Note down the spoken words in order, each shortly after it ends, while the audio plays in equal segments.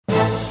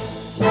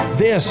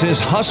This is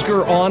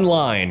Husker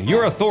Online,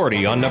 your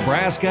authority on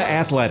Nebraska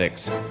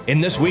athletics. In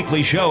this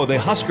weekly show, the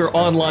Husker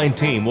Online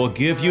team will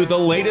give you the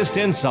latest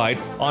insight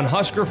on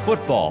Husker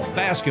football,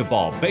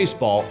 basketball,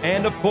 baseball,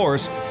 and of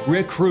course,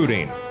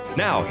 recruiting.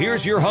 Now,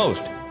 here's your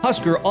host,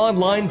 Husker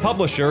Online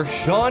publisher,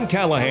 Sean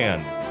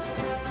Callahan.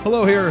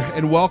 Hello here,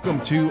 and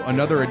welcome to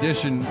another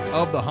edition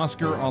of the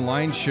Husker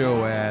Online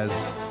Show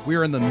as we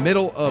are in the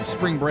middle of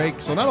spring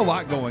break, so not a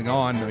lot going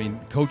on. I mean,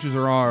 coaches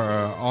are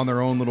on their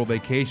own little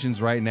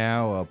vacations right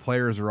now.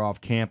 Players are off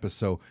campus,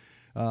 so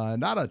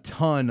not a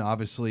ton,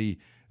 obviously,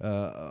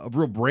 of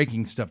real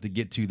breaking stuff to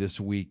get to this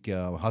week.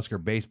 Husker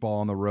baseball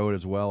on the road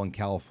as well in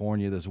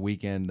California this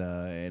weekend,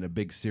 and a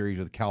big series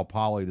with Cal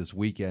Poly this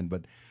weekend.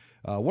 But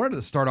wanted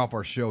to start off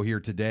our show here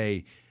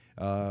today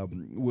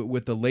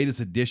with the latest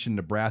addition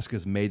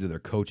Nebraska's made to their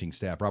coaching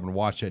staff. Robin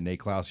Watchett and Nate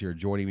Klaus here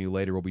joining me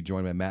later. We'll be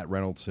joined by Matt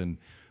Reynolds,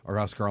 our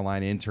Husker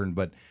Online intern.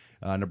 But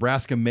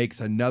Nebraska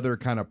makes another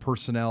kind of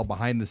personnel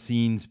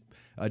behind-the-scenes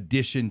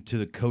addition to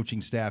the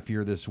coaching staff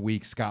here this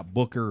week. Scott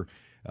Booker,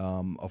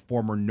 a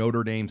former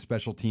Notre Dame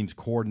special teams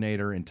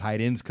coordinator and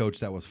tight ends coach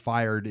that was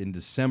fired in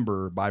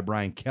December by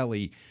Brian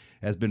Kelly,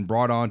 has been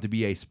brought on to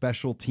be a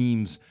special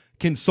teams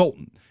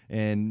consultant.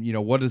 And, you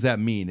know, what does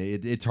that mean?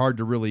 It's hard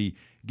to really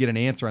get an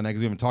answer on that because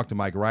we haven't talked to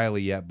Mike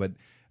Riley yet. But,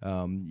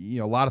 you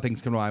know, a lot of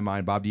things come to my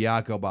mind. Bob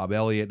Diaco, Bob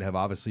Elliott have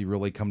obviously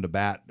really come to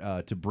bat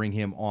to bring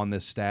him on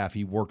this staff.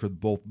 He worked with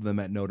both of them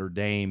at Notre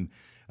Dame.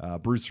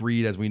 Bruce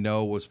Reed, as we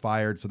know, was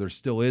fired. So there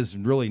still is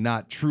really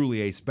not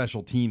truly a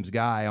special teams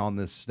guy on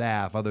this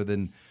staff other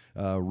than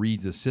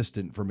Reed's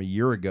assistant from a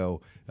year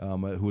ago,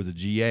 who was a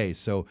GA.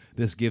 So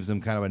this gives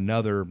them kind of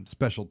another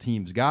special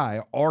teams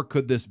guy. Or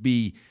could this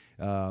be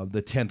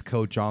the 10th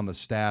coach on the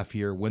staff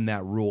here when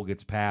that rule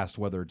gets passed,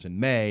 whether it's in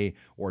May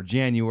or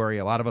January?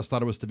 A lot of us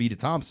thought it was Tavita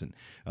Thompson.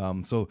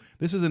 So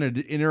this is an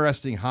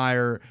interesting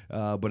hire,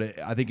 but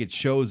I think it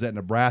shows that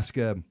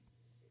Nebraska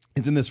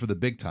is in this for the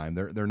big time.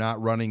 They're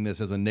not running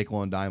this as a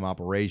nickel and dime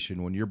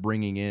operation. When you're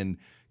bringing in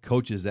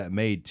coaches that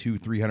made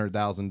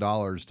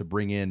 $200,000-$300,000 to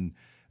bring in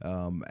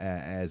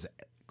as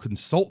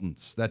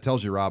consultants, that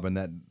tells you, Robin,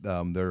 that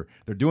they're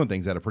doing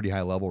things at a pretty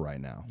high level right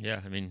now.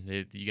 Yeah, I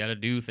mean, you got to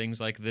do things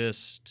like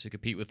this to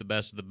compete with the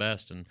best of the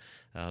best, and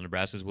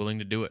Nebraska's willing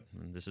to do it.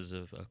 And this is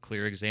a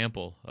clear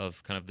example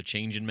of kind of the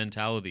change in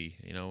mentality.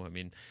 You know, I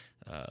mean,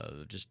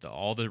 just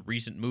all the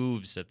recent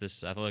moves that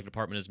this athletic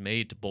department has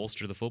made to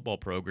bolster the football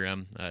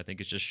program, I think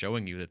it's just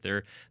showing you that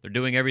they're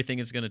doing everything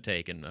it's going to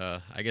take. And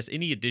I guess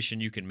any addition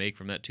you can make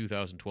from that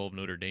 2012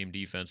 Notre Dame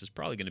defense is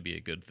probably going to be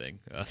a good thing.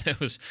 That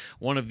was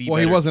one of the Well,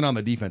 he wasn't on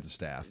the defensive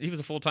staff. He was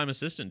a full-time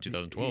assistant in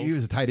 2012. He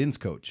was a tight ends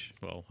coach.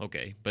 Well,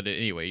 okay. But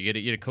anyway, you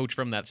get a coach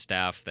from that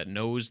staff that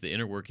knows the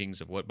inner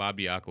workings of what Bob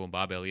Diaco and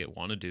Bob Elliott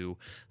want to do.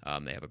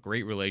 They have a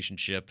great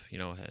relationship, you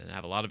know, and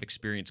have a lot of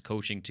experience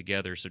coaching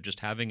together. So just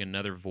having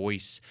another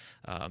voice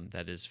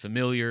that is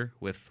familiar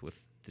with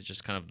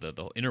just kind of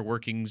the inner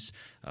workings,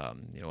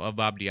 you know, of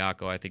Bob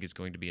Diaco, I think is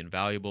going to be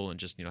invaluable. And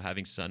just, you know,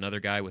 having another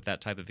guy with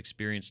that type of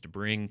experience to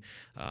bring,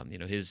 you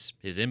know, his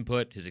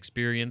input, his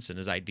experience, and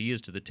his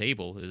ideas to the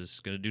table is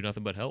going to do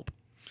nothing but help.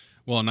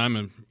 Well, and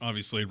I'm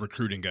obviously a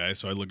recruiting guy,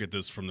 so I look at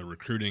this from the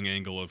recruiting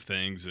angle of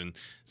things. And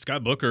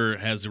Scott Booker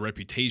has a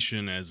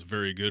reputation as a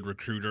very good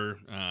recruiter,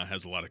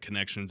 has a lot of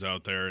connections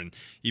out there. And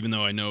even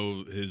though I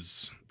know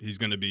he's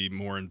going to be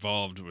more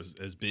involved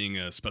as being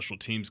a special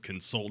teams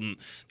consultant,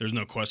 there's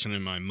no question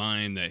in my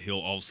mind that he'll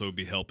also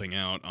be helping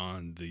out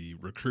on the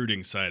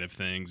recruiting side of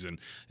things, and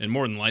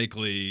more than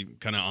likely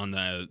kind of on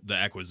the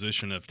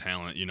acquisition of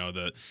talent. You know,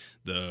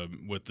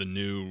 with the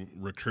new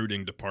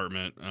recruiting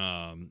department,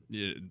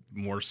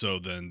 more so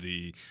than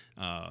the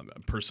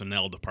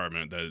personnel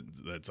department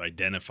that's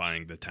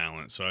identifying the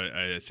talent. So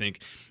I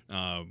think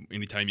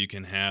anytime you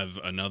can have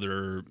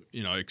another,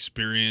 you know,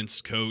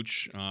 experienced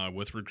coach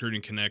with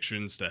recruiting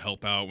connections to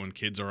help out when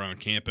kids are on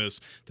campus,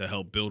 to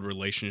help build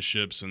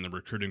relationships in the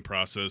recruiting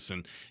process,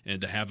 and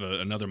to have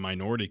another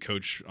minority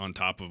coach on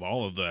top of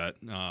all of that,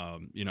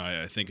 you know,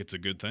 I think it's a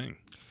good thing.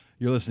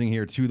 You're listening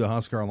here to the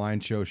Husker Online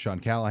Show. Sean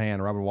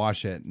Callahan, Robin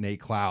Watchett,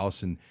 Nate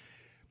Klaus, and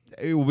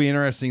it will be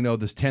interesting, though,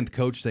 this 10th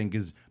coach thing,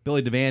 because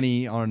Billy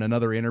Devaney on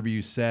another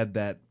interview said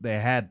that they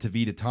had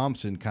Tavita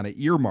Thompson kind of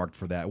earmarked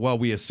for that. Well,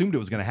 we assumed it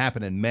was going to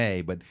happen in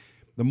May, but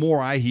the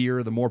more I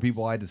hear, the more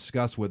people I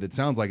discuss with, it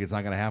sounds like it's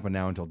not going to happen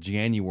now until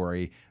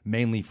January,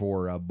 mainly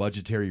for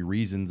budgetary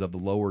reasons of the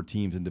lower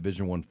teams in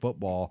Division I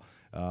football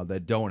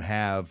that don't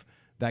have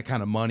that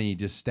kind of money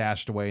just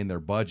stashed away in their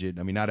budget.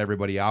 I mean, not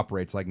everybody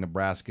operates like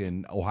Nebraska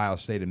and Ohio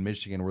State and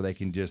Michigan, where they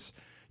can just,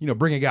 you know,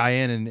 bring a guy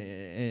in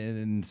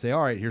and say,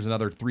 all right, here's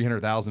another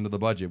 $300,000 to the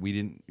budget. We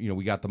didn't, you know,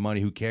 we got the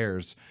money. Who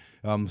cares?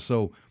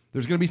 So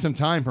there's going to be some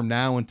time from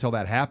now until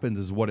that happens,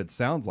 is what it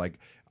sounds like.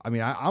 I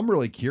mean, I'm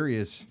really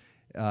curious,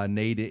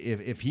 Nate,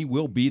 if he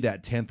will be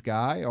that 10th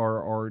guy,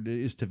 or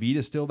is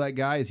Tavita still that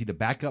guy? Is he the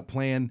backup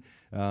plan?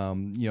 You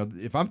know,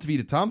 if I'm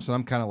Tavita Thompson,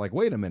 I'm kind of like,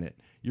 wait a minute,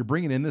 you're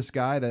bringing in this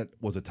guy that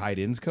was a tight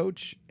ends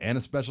coach and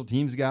a special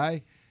teams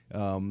guy.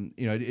 You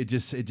know, it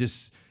just,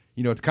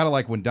 you know, it's kind of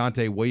like when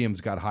Dante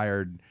Williams got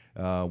hired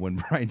when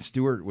Brian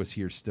Stewart was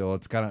here still.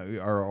 It's kind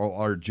of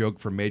our joke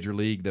from Major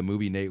League, the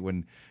movie, Nate,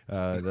 when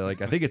they're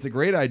like, I think it's a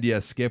great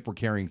idea, Skip, we're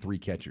carrying 3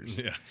 catchers.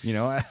 Yeah. You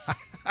know,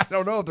 I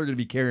don't know if they're going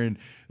to be carrying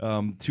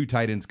 2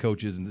 tight ends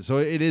coaches. And so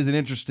it is an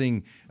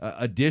interesting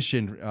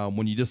addition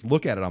when you just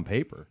look at it on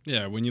paper.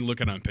 Yeah, when you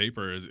look at it on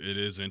paper, it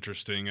is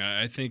interesting.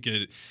 I think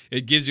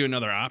it gives you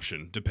another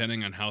option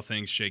depending on how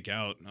things shake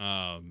out.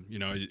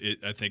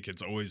 I think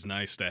it's always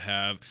nice to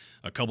have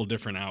a couple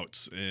different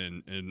outs.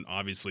 And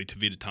obviously,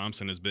 Tavita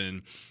Thompson has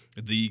been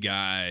the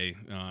guy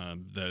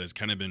that has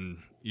kind of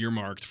been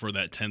earmarked for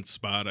that 10th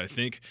spot. I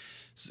think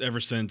ever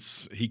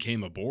since he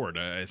came aboard,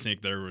 I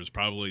think there was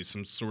probably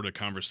some sort of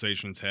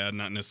conversations had,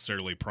 not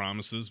necessarily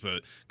promises,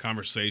 but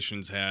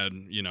conversations had.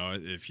 You know,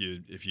 if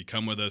you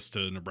come with us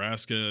to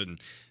Nebraska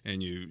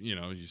and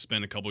you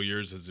spend a couple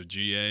years as a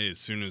GA, as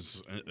soon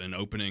as an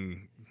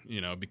opening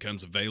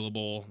becomes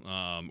available,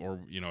 or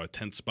a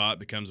 10th spot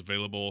becomes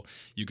available,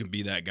 you can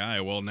be that guy.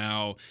 Well,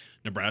 now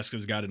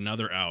Nebraska's got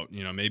another out.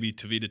 Maybe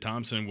Tavita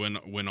Thompson,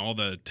 when all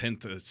the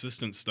 10th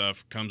assistant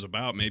stuff comes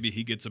about, maybe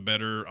he gets a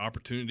better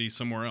opportunity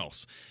somewhere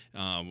else.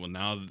 Well,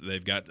 now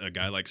they've got a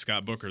guy like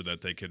Scott Booker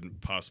that they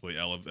could possibly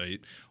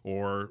elevate,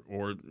 or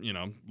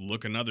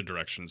look another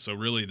direction. So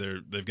really,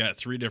 they've got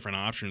 3 different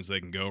options they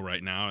can go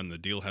right now, and the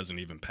deal hasn't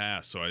even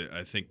passed. So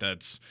I think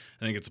it's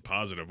a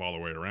positive all the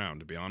way around,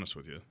 to be honest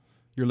with you.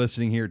 You're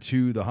listening here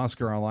to the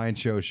Husker Online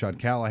Show. Sean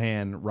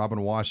Callahan,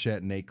 Robin Washett,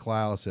 and Nate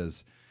Klaus,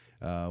 as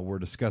we're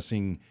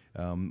discussing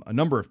a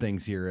number of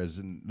things here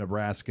as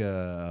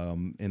Nebraska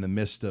in the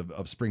midst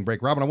of spring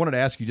break. Robin, I wanted to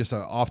ask you just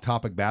an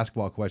off-topic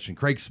basketball question.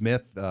 Craig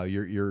Smith,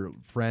 your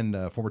friend,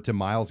 former Tim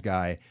Miles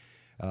guy,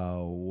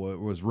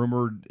 was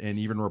rumored and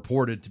even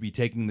reported to be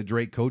taking the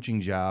Drake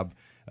coaching job,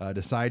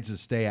 decides to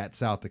stay at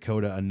South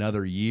Dakota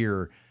another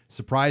year.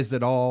 Surprised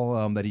at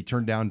all that he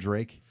turned down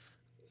Drake?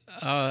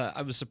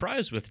 I was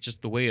surprised with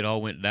just the way it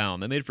all went down.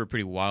 They made for a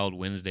pretty wild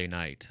Wednesday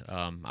night.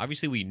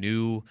 Obviously, we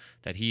knew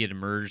that he had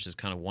emerged as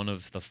kind of one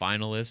of the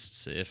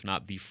finalists, if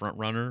not the front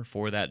runner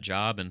for that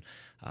job. And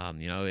I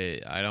know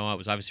it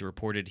was obviously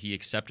reported he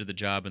accepted the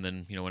job, and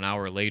then an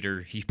hour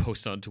later he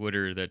posts on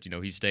Twitter that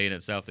he's staying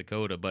at South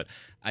Dakota. But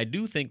I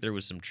do think there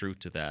was some truth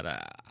to that.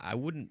 I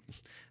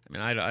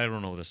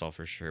don't know this all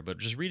for sure, but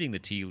just reading the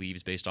tea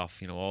leaves based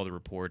off all the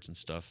reports and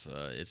stuff,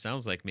 it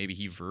sounds like maybe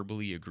he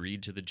verbally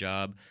agreed to the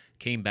job,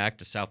 came back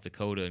to South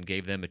Dakota and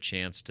gave them a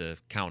chance to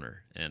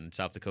counter, and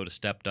South Dakota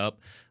stepped up.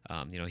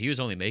 He was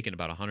only making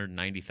about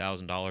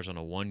 $190,000 on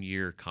a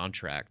 1-year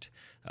contract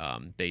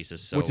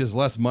basis, so, which is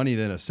less money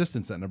than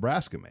assistants that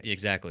Nebraska made.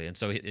 Exactly, and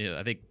so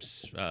I think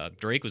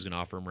Drake was going to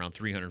offer him around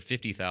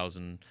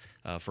 $350,000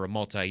 for a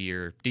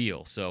multi-year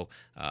deal. So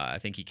I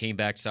think he came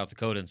back to South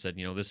Dakota and said,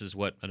 this is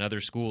what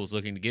another school is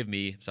looking to give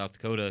me. South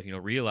Dakota,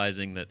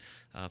 realizing that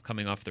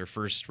coming off their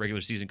first regular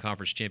season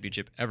conference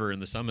championship ever in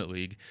the Summit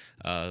League,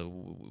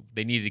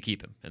 they needed to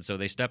keep him. And so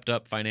they stepped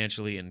up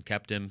financially and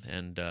kept him.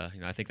 And,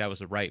 I think that was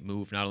the right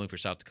move, not only for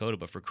South Dakota,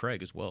 but for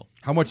Craig as well.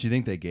 How much do you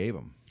think they gave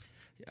him?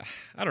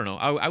 I don't know.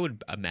 I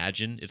would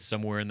imagine it's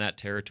somewhere in that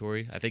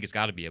territory. I think it's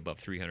got to be above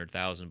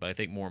 $300,000. But I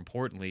think more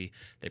importantly,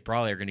 they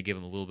probably are going to give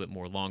him a little bit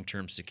more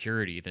long-term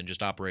security than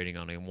just operating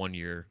on a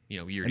 1-year,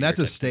 year. And that's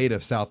a state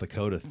of South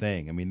Dakota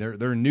thing. I mean,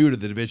 they're new to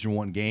the Division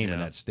I game in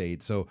that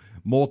state, so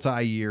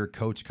multi-year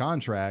coach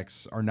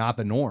contracts are not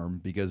the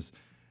norm because,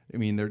 I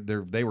mean,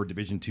 they were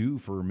Division II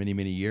for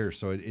many years.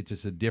 So it's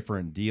just a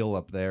different deal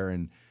up there,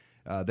 and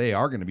they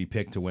are going to be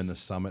picked to win the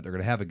Summit. They're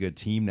going to have a good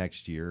team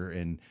next year,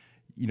 and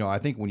I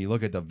think when you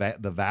look at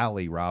the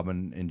Valley,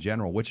 Robin, in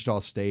general, Wichita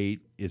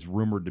State is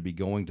rumored to be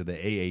going to the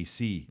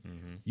AAC.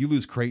 Mm-hmm. You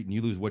lose Creighton,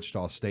 you lose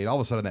Wichita State. All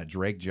of a sudden, that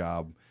Drake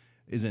job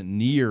isn't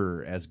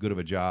near as good of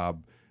a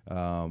job.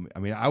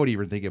 I would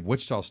even think if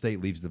Wichita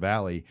State leaves the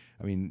Valley,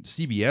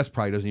 CBS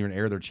probably doesn't even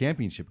air their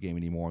championship game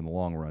anymore in the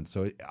long run.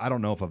 So I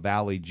don't know if a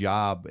Valley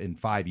job in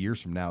 5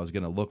 years from now is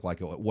going to look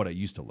like what it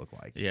used to look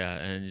like. Yeah,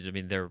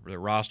 and their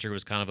roster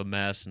was kind of a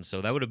mess, and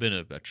so that would have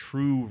been a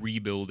true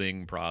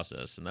rebuilding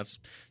process. And that's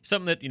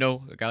something that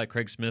a guy like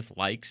Craig Smith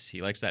likes.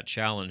 He likes that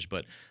challenge,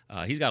 but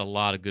he's got a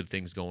lot of good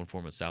things going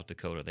for him at South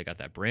Dakota. They got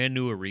that brand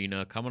new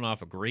arena, coming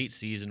off a great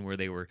season where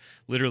they were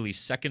literally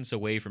seconds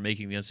away from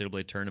making the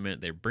NCAA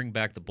tournament. They bring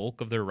back the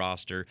bulk of their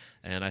roster,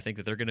 and I think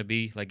that they're going to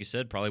be, like you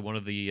said, probably one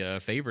of the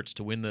favorites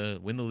to win the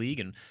league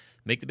and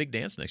make the big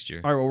dance next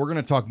year. All right, well, we're going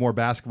to talk more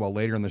basketball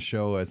later in the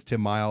show as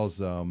Tim Miles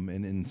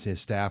and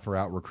his staff are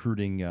out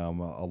recruiting.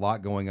 A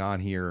lot going on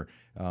here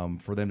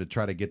for them to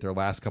try to get their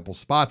last couple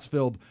spots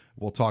filled.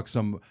 We'll talk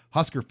some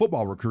Husker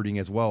football recruiting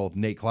as well.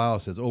 Nate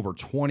Klaus has over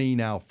 20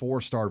 now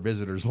 4-star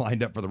visitors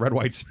lined up for the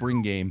Red-White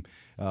Spring game,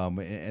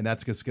 and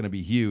that's just going to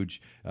be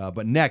huge.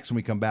 But next, when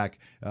we come back,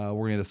 we're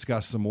going to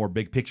discuss some more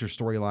big-picture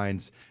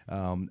storylines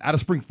out of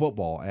spring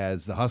football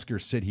as the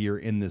Huskers sit here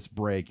in this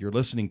break. You're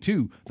listening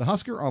to the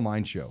Husker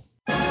Online Show.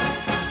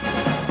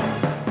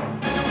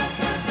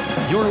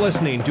 You're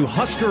listening to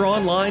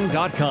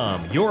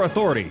HuskerOnline.com, your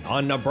authority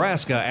on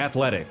Nebraska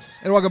athletics.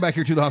 And welcome back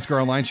here to the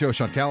Husker Online Show.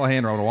 Sean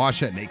Callahan, Robin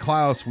Washett, Nate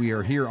Klaus. We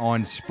are here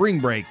on spring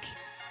break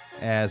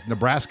as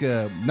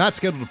Nebraska not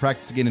scheduled to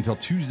practice again until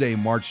Tuesday,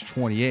 March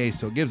 28th.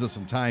 So it gives us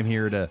some time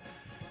here to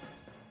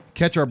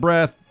catch our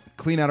breath,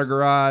 clean out our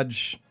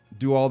garage,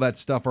 do all that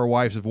stuff our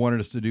wives have wanted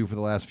us to do for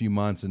the last few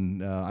months,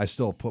 and I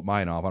still have put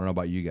mine off. I don't know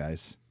about you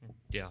guys.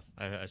 Yeah,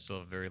 I still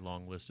have a very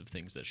long list of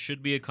things that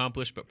should be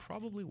accomplished, but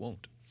probably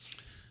won't.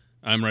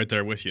 I'm right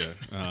there with you,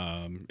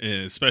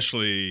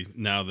 especially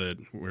now that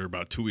we're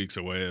about 2 weeks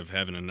away of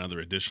having another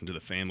addition to the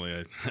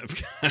family.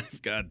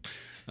 I've got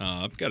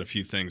a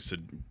few things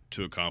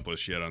to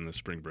accomplish yet on this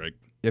spring break.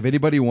 If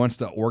anybody wants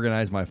to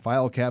organize my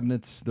file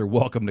cabinets, they're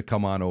welcome to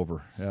come on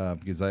over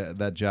because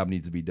that job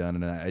needs to be done,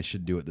 and I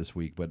should do it this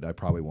week, but I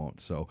probably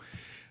won't. So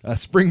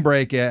spring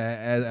break,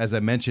 as I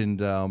mentioned,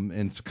 and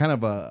it's kind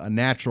of a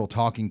natural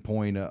talking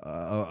point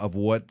of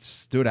what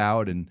stood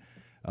out and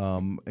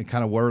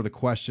kind of what are the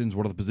questions,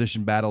 what are the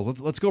position battles.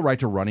 Let's go right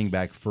to running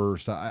back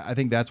first. I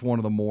think that's one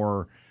of the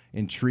more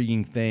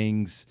intriguing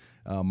things.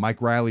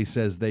 Mike Riley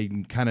says they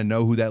kind of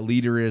know who that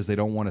leader is. They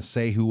don't want to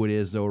say who it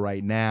is, though,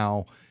 right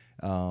now.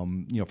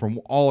 From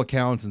all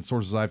accounts and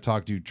sources I've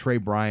talked to, Trey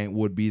Bryant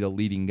would be the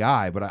leading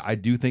guy, but I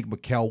do think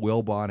Mikel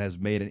Wilbon has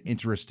made an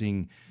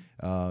interesting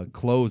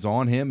close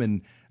on him,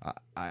 and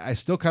I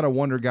still kind of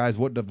wonder, guys,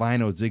 what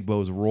Divino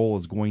Zigbo's role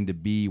is going to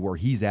be where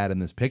he's at in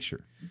this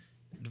picture.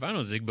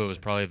 Divino Zigbo is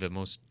probably the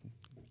most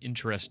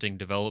interesting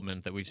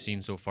development that we've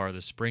seen so far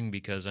this spring,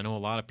 because I know a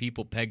lot of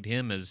people pegged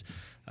him as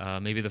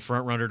maybe the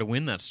front runner to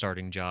win that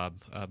starting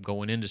job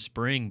going into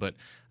spring, but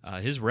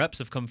his reps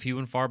have come few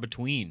and far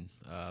between.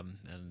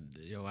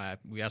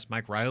 We asked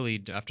Mike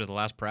Riley after the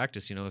last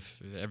practice,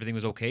 if everything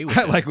was okay with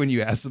him. Like when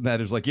you asked him that,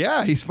 it was like,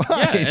 yeah, he's fine.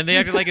 Yeah, and they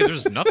acted like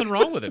there's nothing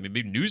wrong with him. It'd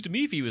be news to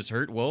me if he was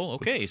hurt. Well,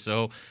 okay,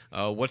 so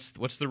what's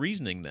the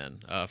reasoning then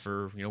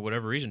for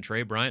whatever reason?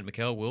 Trey Bryant,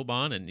 Mikel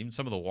Wilbon, and even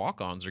some of the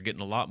walk-ons are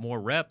getting a lot more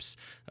reps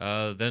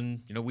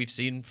than we've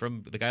seen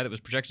from the guy that was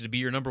projected to be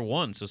your number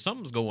one. So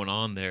something's going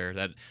on there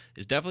that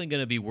is definitely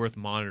going to be worth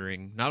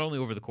monitoring, not only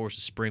over the course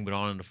of spring but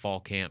on into fall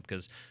camp,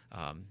 because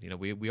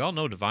we all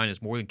know Divine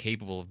is more than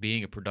capable of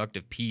being a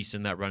productive piece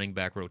in that running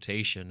back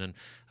rotation,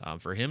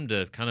 and for him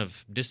to kind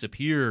of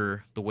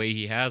disappear the way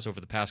he has over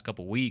the past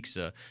couple weeks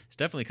is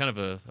definitely kind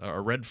of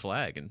a red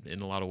flag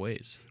in a lot of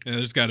ways. Yeah,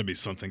 there's got to be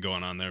something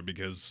going on there,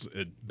 because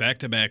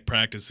back-to-back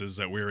practices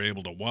that we were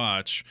able to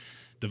watch,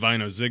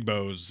 Divino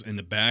Zigbo's in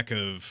the back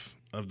of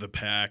the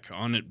pack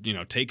on it,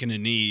 taking a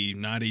knee,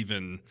 not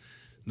even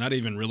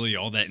really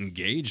all that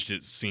engaged.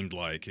 It seemed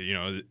like,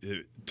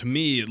 to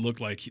me, it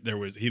looked like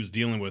he was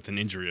dealing with an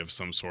injury of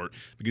some sort,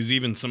 because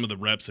even some of the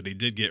reps that he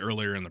did get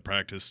earlier in the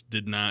practice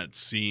did not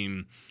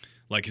seem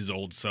like his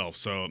old self.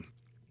 So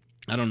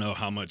I don't know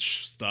how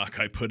much stock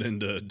I put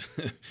into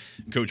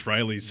Coach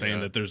Riley saying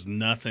that there's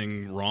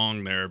nothing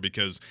wrong there,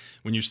 because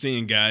when you're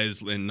seeing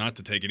guys, and not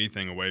to take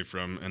anything away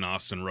from an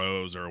Austin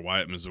Rose or a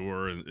Wyatt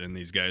Mazur and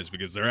these guys,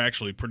 because they're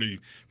actually pretty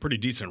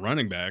decent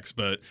running backs,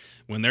 but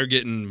when they're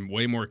getting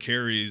way more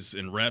carries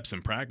and reps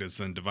in practice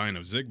than Divino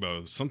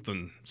Zigbo,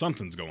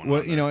 something's going on.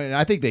 Well, and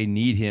I think they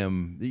need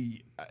him.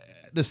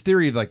 This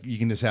theory of like you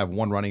can just have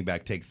one running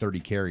back take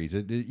 30 carries.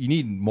 You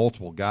need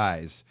multiple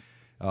guys.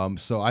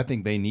 So I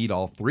think they need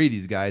all three of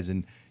these guys.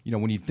 And,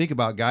 when you think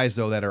about guys,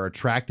 though, that are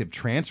attractive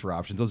transfer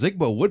options, so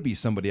Zigbo would be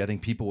somebody I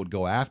think people would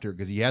go after,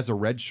 because he has a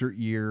redshirt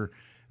year.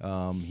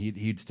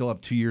 He'd still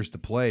have 2 years to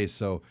play.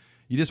 So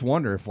you just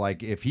wonder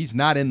if he's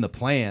not in the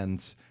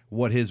plans,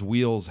 what his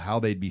wheels, how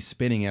they'd be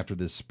spinning after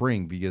this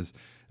spring, because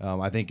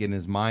I think in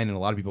his mind and a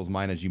lot of people's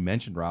mind, as you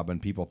mentioned, Robin,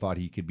 people thought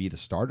he could be the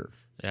starter.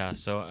 Yeah,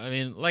 so,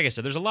 like I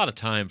said, there's a lot of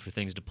time for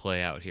things to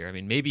play out here.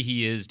 Maybe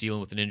he is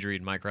dealing with an injury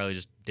and Mike Riley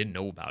just didn't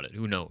know about it.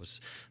 Who knows?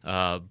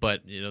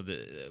 But,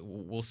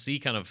 we'll see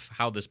kind of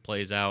how this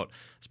plays out,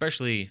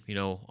 especially,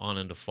 on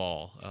into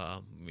fall.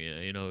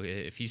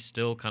 If he's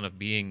still kind of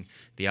being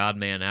the odd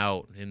man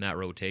out in that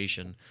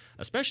rotation,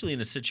 especially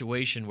in a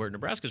situation where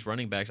Nebraska's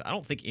running backs, I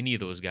don't think any of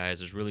those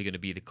guys is really going to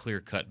be the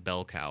clear-cut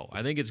bell cow.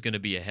 I think it's going to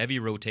be a heavy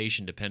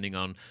rotation depending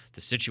on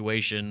the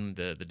situation,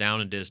 the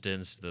down and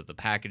distance, the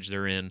package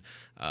they're in.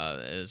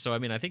 So,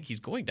 I think he's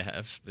going to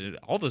have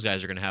 – all those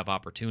guys are going to have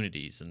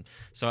opportunities. And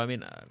so, I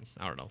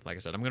don't know. Like I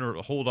said, I'm going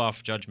to hold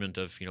off judgment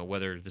of,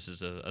 whether this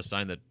is a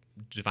sign that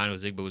Divino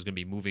Zigbo is going to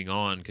be moving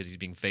on because he's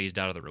being phased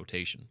out of the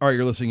rotation. All right,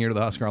 you're listening here to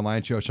the Husker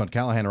Online Show. Sean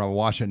Callahan, Robin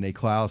Washington, Nate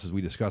Klaus, as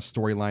we discuss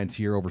storylines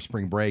here over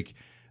spring break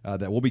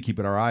that we'll be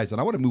keeping our eyes on.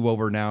 I want to move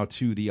over now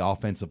to the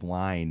offensive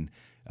line.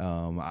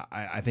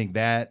 I think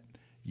that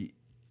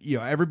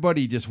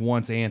everybody just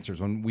wants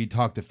answers. When we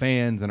talk to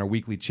fans in our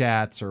weekly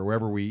chats or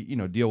wherever we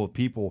deal with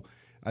people,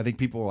 I think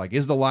people are like,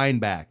 is the line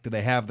back? Do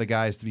they have the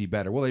guys to be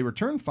better? Well, they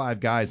return 5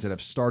 guys that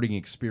have starting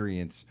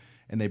experience,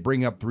 and they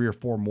bring up 3 or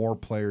 4 more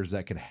players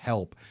that could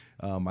help.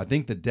 I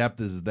think the depth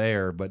is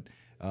there, but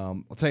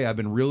I'll tell you, I've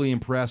been really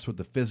impressed with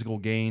the physical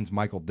gains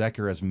Michael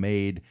Decker has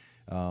made.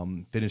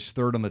 Finished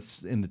third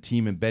in the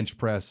team in bench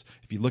press.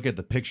 If you look at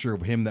the picture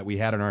of him that we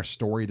had in our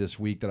story this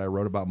week that I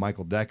wrote about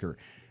Michael Decker,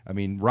 I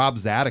mean, Rob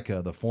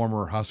Zadika, the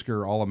former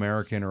Husker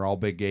All-American or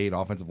All-Big 8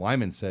 offensive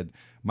lineman, said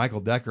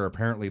Michael Decker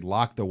apparently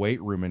locked the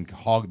weight room and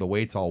hogged the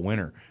weights all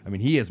winter. I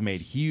mean, he has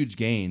made huge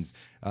gains.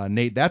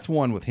 Nate, that's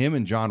one with him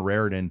and John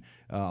Raridan.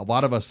 A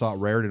lot of us thought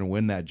Raridan would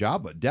win that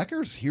job, but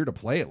Decker's here to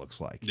play, it looks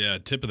like. Yeah,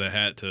 tip of the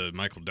hat to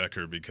Michael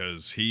Decker,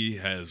 because he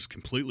has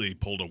completely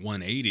pulled a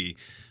 180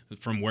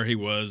 from where he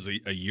was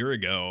a year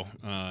ago.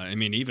 I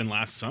mean, even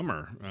last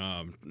summer,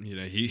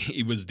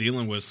 he was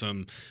dealing with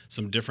some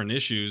different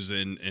issues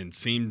and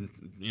seemed,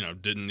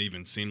 didn't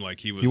even seem like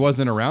he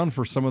wasn't around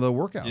for some of the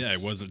workouts. Yeah,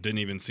 didn't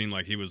even seem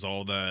like he was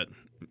all that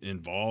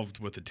involved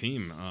with the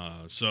team.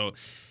 So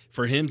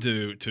for him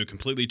to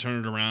completely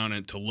turn it around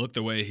and to look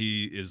the way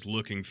he is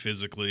looking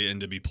physically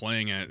and to be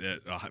playing at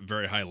a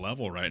very high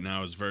level right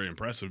now is very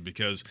impressive,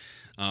 because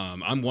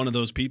I'm one of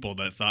those people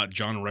that thought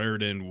John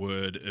Raridan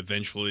would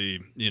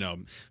eventually,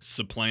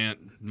 supplant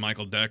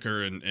Michael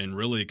Decker and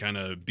really kind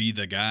of be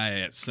the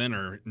guy at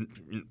center,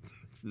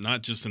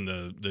 not just in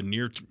the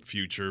near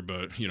future,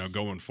 but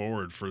going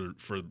forward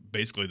for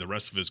basically the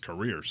rest of his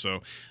career.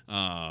 So,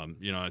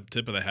 a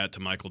tip of the hat to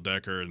Michael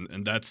Decker,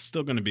 and that's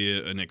still going to be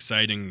an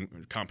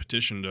exciting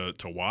competition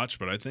to watch.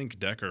 But I think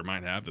Decker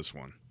might have this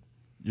one.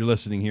 You're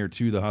listening here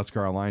to the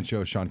Husker Online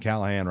Show. Sean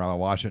Callahan, Robin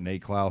Washington,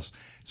 Nate Klaus.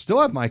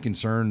 Still have my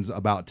concerns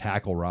about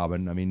tackle,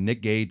 Robin. I mean,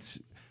 Nick Gates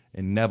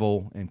and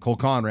Neville and Cole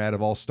Conrad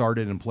have all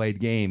started and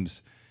played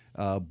games,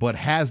 but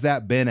has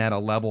that been at a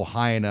level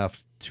high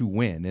enough to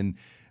win?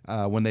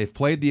 And when they've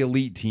played the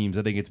elite teams,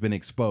 I think it's been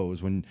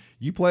exposed. When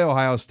you play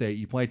Ohio State,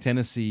 you play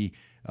Tennessee,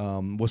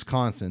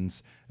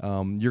 Wisconsin's,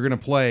 you're going to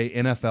play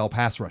NFL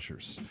pass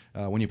rushers.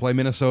 When you play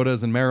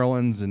Minnesota's and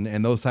Maryland's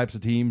and those types of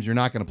teams, you're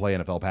not going to play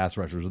NFL pass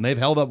rushers. And they've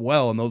held up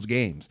well in those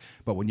games.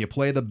 But when you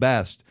play the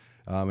best,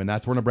 and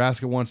that's where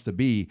Nebraska wants to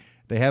be,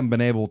 they haven't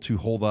been able to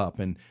hold up.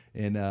 And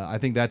I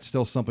think that's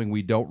still something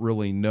we don't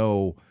really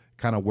know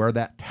kind of where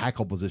that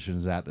tackle position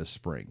is at this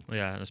spring.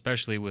 Yeah, and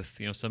especially with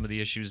some of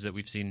the issues that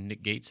we've seen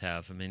Nick Gates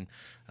have. I mean,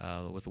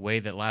 with the way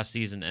that last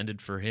season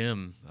ended for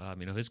him,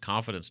 his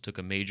confidence took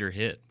a major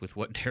hit with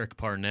what Derek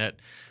Barnett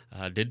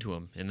did to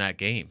him in that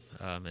game.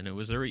 And there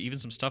was even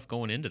some stuff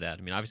going into that.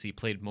 I mean, obviously he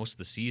played most of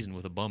the season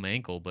with a bum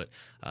ankle, but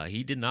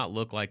he did not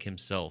look like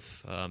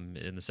himself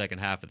in the second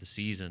half of the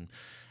season.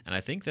 And I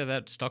think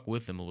that stuck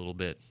with him a little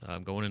bit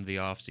going into the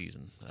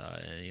offseason.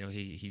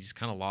 He's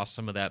kind of lost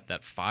some of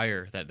that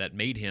fire that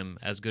made him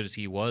as good as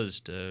he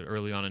was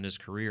early on in his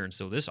career. And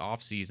so this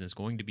offseason is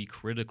going to be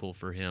critical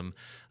for him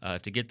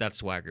to get that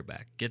swagger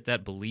back, get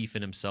that belief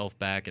in himself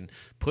back, and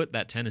put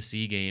that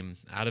Tennessee game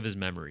out of his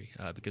memory,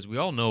 because we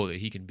all know that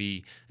he can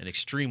be an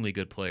extremely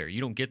good player.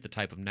 You don't get the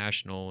type of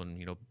national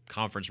and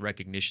conference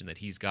recognition that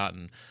he's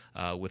gotten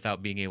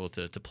without being able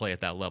to play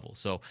at that level.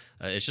 So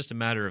it's just a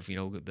matter of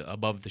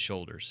above the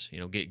shoulders.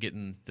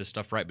 Getting this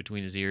stuff right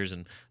between his ears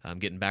and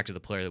getting back to the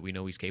player that we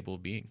know he's capable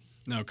of being.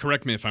 Now,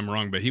 correct me if I'm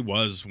wrong, but he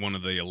was one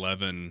of the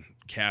 11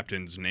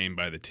 captains named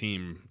by the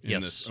team.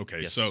 Yes.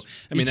 Okay. Yes. So,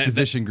 Each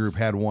position group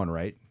had one,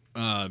 right?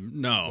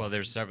 No. Well,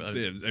 there's several.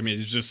 I mean,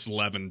 it's just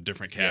 11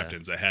 different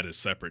captains that had a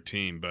separate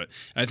team. But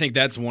I think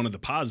that's one of the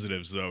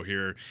positives, though,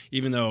 here.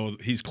 Even though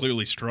he's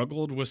clearly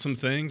struggled with some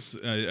things,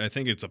 I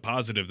think it's a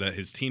positive that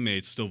his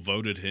teammates still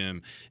voted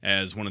him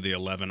as one of the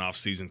 11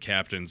 offseason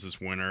captains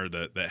this winter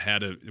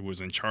that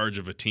was in charge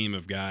of a team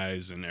of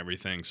guys and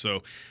everything.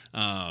 So,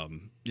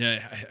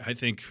 I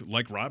think,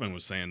 like Robin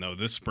was saying, though,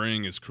 this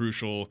spring is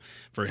crucial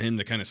for him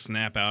to kind of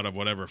snap out of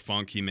whatever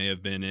funk he may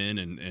have been in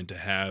and to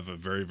have a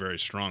very, very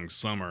strong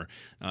summer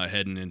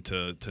heading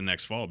into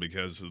next fall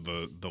because of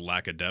the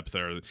lack of depth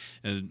there.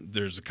 And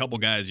there's a couple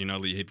guys,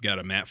 you've got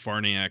a Matt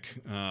Farniak,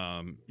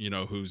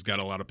 who's got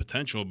a lot of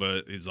potential,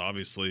 but is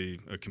obviously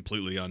a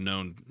completely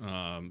unknown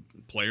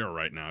player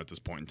right now at this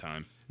point in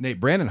time. Nate,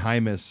 Brandon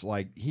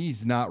Hymas,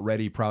 he's not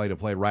ready probably to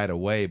play right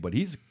away, but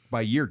he's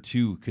by year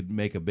 2 could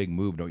make a big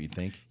move, don't you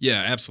think?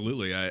 Yeah,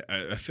 absolutely.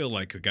 I feel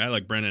like a guy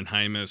like Brandon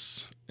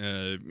Hymas,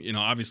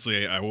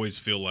 obviously I always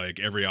feel like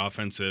every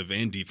offensive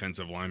and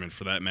defensive lineman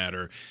for that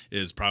matter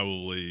is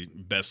probably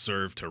best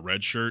served to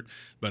redshirt.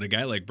 But a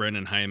guy like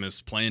Brandon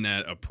Hymas playing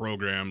at a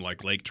program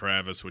like Lake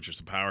Travis, which is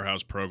a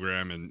powerhouse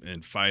program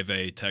in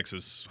 5A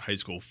Texas high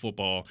school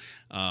football,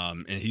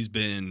 and he's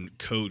been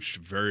coached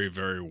very,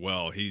 very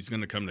well. He's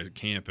going to come to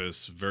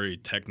campus very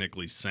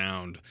technically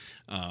sound,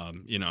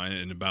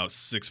 and about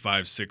 6'5",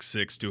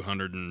 6'6",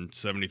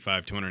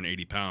 275,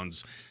 280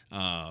 pounds.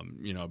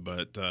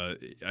 But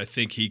I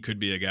think he could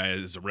be a guy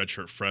as a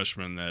redshirt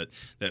freshman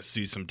that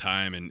sees some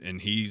time, and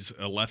he's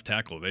a left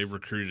tackle. They've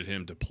recruited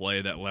him to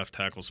play that left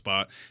tackle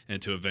spot and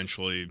to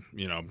eventually,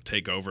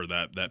 take over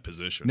that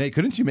position. Nate,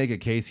 couldn't you make a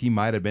case he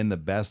might have been the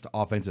best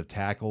offensive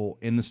tackle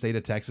in the state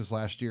of Texas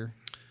last year?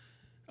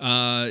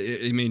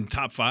 I mean,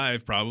 top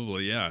 5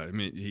 probably. Yeah. I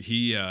mean,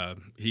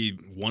 he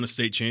won a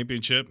state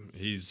championship.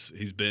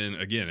 He's been,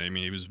 again, I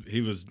mean,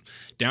 he was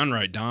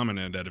downright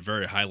dominant at a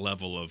very high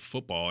level of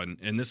football,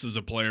 and this is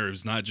a player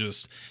who's not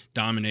just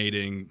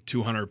dominating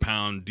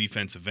 200-pound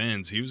defensive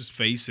ends. He was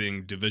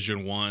facing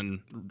Division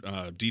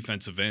I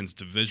defensive ends,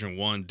 Division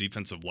I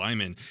defensive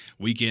linemen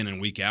week in and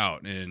week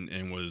out, and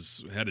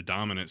had a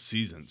dominant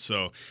season.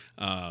 So,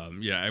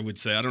 I would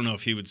say, I don't know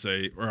if he would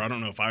say, or I don't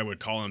know if I would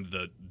call him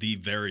the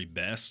very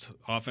best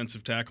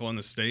offensive tackle in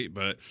the state,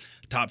 but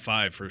top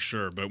 5 for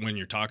sure. But when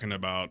you're talking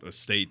about a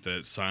state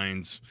that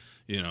signs,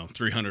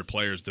 300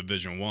 players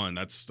Division I,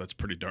 that's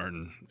pretty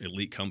darn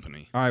elite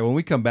company. All right, when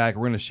we come back,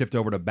 we're going to shift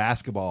over to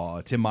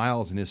basketball. Tim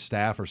Miles and his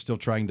staff are still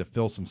trying to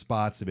fill some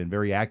spots. They've been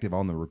very active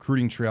on the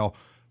recruiting trail.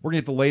 We're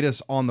going to get the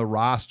latest on the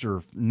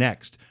roster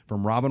next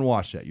from Robin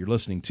Washett. You're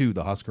listening to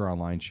the Husker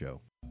Online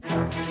Show.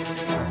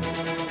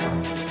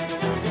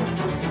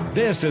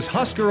 This is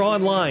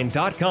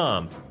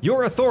HuskerOnline.com,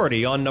 your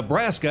authority on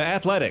Nebraska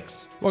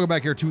athletics. Welcome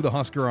back here to the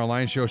Husker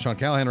Online Show. Sean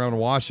Callahan, Robin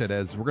Washett,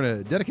 as we're going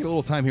to dedicate a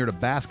little time here to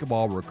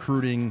basketball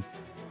recruiting.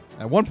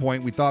 At one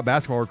point, we thought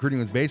basketball recruiting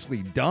was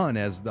basically done,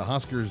 as the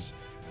Huskers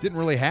didn't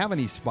really have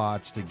any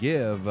spots to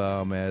give,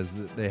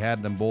 as they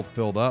had them both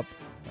filled up.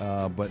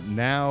 But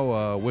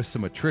now, with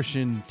some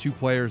attrition, 2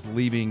 players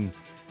leaving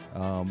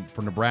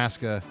for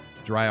Nebraska,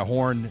 Jariah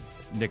Horn,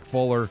 Nick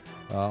Fuller.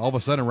 All of a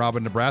sudden,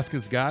 Robin,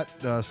 Nebraska's got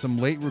some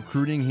late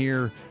recruiting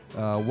here.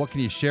 What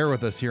can you share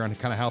with us here on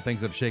kind of how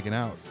things have shaken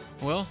out?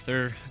 Well,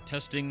 they're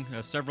testing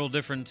several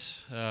different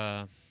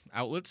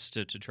outlets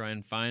to try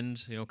and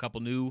find a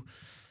couple new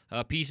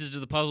pieces to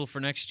the puzzle for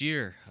next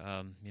year.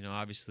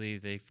 Obviously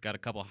they've got a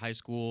couple of high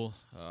school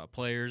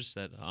players,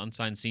 that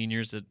unsigned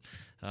seniors that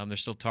they're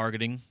still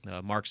targeting.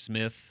 Mark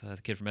Smith,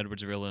 the kid from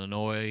Edwardsville,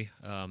 Illinois.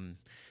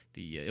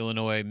 The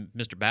Illinois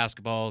Mr.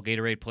 Basketball,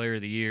 Gatorade Player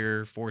of the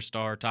Year,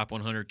 4-star, top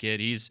 100 kid.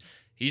 He's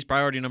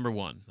priority number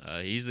 1.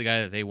 He's the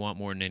guy that they want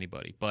more than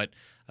anybody. But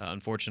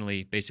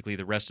unfortunately, basically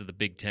the rest of the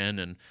Big Ten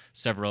and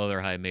several other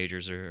high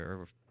majors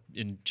are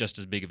in just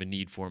as big of a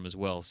need for him as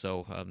well.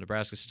 So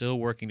Nebraska's still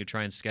working to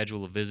try and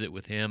schedule a visit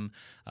with him.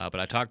 But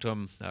I talked to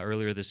him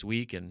earlier this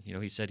week, and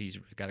he said he's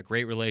got a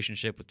great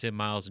relationship with Tim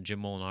Miles and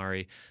Jim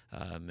Molinari,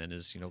 and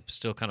is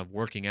still kind of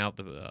working out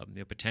the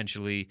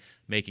potentially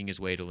making his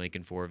way to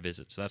Lincoln for a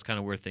visit. So that's kind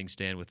of where things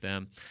stand with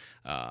them.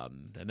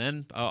 And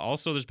then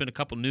also there's been a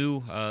couple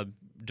new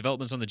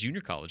developments on the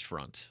junior college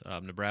front.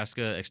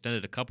 Nebraska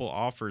extended a couple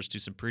offers to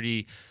some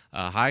pretty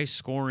high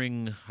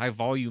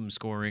volume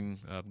scoring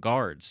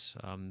guards.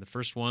 The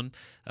first one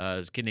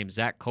is a kid named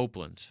Zach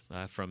Copeland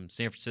from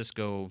San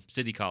Francisco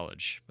City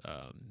College.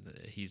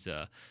 He's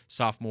a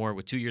sophomore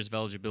with 2 years of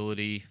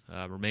eligibility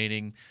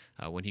remaining.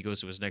 When he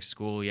goes to his next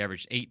school, he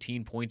averaged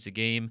 18 points a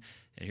game.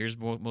 And here's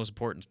the most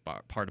important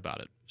part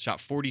about it. Shot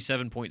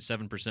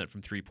 47.7%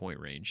 from three-point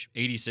range,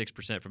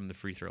 86% from the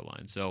free throw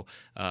line. So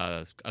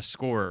a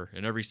scorer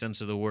in every sense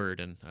of the word,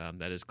 and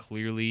that is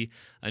clearly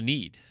a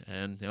need.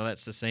 And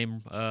that's the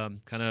same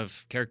kind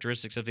of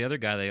characteristics of the other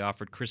guy they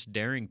offered, Chris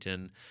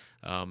Darrington.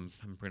 I'm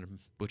going to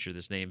butcher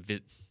this name,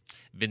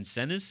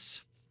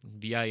 Vincennes,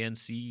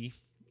 Vincennes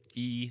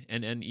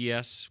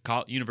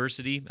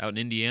University out in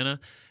Indiana.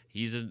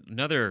 He's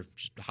another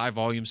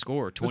high-volume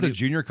scorer. It's a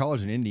junior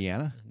college in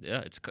Indiana?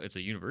 Yeah, it's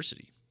a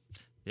university.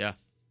 Yeah.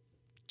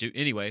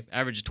 Anyway,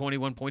 average of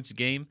 21 points a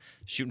game,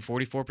 shooting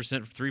 44%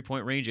 from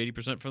three-point range,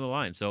 80% from the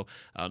line. So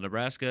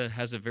Nebraska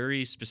has a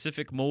very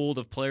specific mold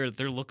of player that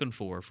they're looking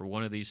for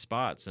one of these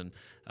spots. And,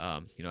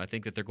 I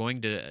think that they're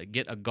going to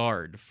get a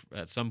guard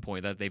at some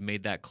point, that they've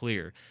made that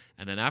clear.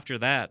 And then after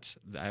that,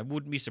 I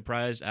wouldn't be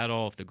surprised at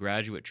all if the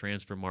graduate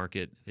transfer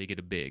market, they get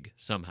a big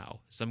somehow.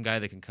 Some guy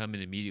that can come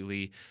in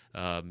immediately,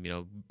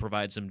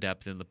 provide some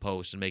depth in the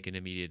post and make an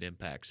immediate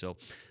impact. So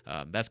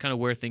that's kind of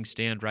where things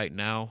stand right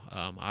now.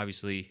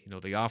 Obviously,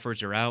 the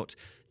offers are out.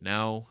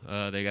 Now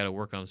they got to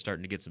work on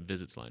starting to get some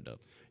visits lined up.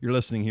 You're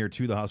listening here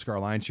to the Husker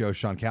Online Show.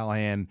 Sean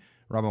Callahan,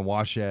 Robin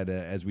Washett,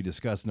 as we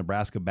discuss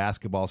Nebraska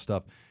basketball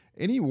stuff.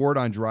 Any word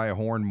on Jariah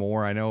Horn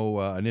more? I know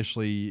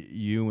initially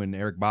you and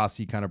Eric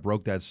Bossi kind of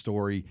broke that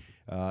story.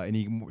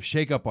 Any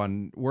shake up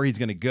on where he's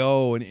going to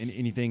go and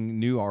anything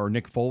new, or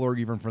Nick Fuller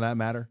even for that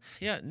matter?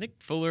 Yeah, Nick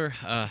Fuller,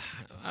 I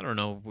don't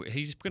know.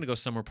 He's going to go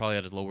somewhere probably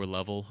at a lower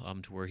level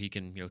to where he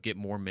can get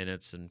more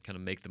minutes and kind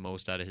of make the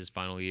most out of his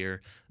final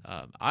year.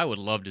 I would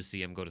love to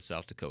see him go to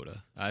South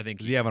Dakota. I think.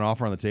 Does he have an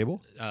offer on the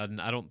table?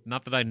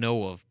 Not that I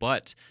know of,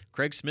 but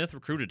Craig Smith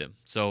recruited him.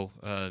 So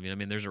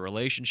there's a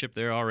relationship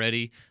there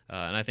already,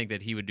 and I think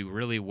that he would do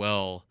really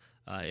well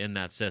in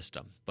that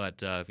system.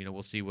 But,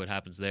 we'll see what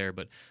happens there.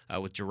 But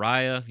with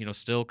Jariah,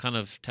 still kind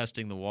of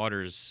testing the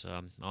waters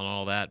on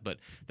all that. But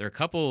there are a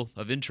couple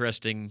of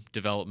interesting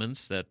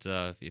developments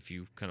that if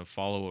you kind of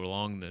follow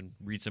along and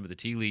read some of the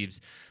tea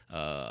leaves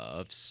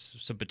of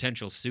some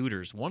potential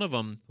suitors. One of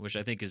them, which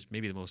I think is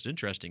maybe the most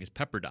interesting, is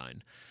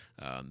Pepperdine.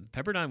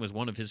 Pepperdine was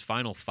one of his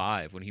final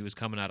 5 when he was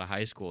coming out of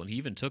high school, and he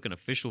even took an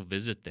official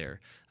visit there.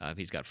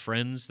 He's got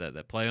friends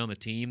that play on the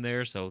team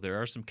there, so there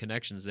are some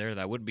connections there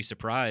that I wouldn't be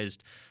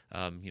surprised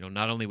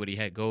not only would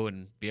he go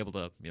and be able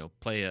to,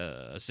 play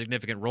a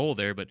significant role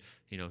there, but,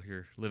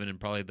 you're living in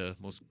probably the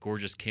most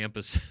gorgeous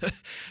campus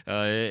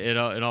in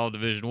all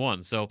Division I.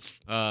 So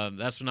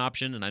that's an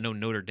option, and I know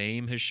Notre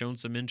Dame has shown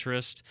some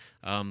interest,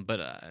 but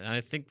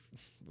I think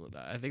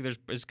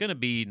it's going to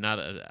be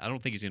I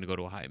don't think he's going to go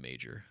to a high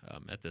major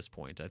at this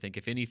point. I think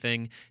if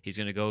anything, he's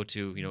going to go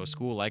to, a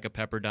school like a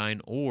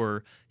Pepperdine,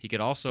 or he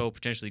could also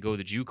potentially go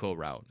the JUCO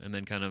route and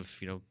then kind of,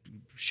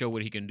 show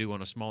what he can do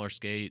on a smaller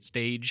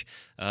stage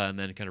and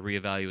then kind of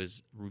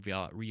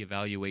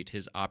reevaluate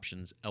his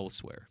options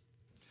elsewhere.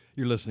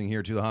 You're listening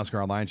here to the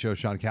Husker Online Show.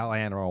 Sean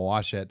Callahan or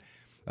Washett.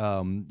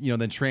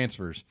 Then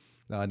transfers.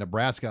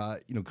 Nebraska,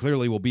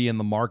 clearly will be in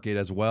the market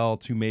as well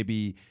to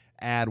maybe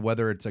add,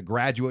 whether it's a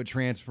graduate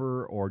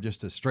transfer or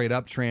just a straight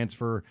up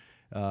transfer.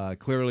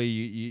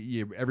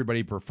 Clearly,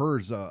 everybody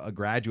prefers a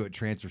graduate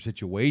transfer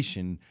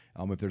situation.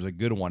 If there's a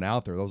good one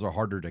out there, those are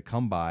harder to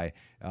come by.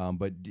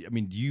 But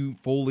do you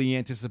fully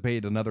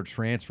anticipate another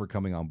transfer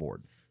coming on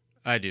board?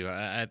 I do.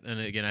 And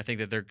again, I think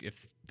that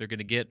if they're going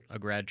to get a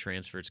grad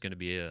transfer, it's going to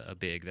be a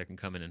big that can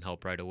come in and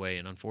help right away.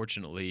 And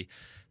unfortunately,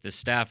 the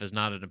staff is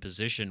not in a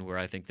position where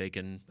I think they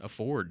can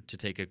afford to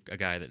take a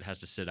guy that has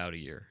to sit out a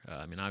year.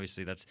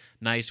 Obviously, that's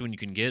nice when you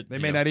can get. They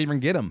may not even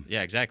get him.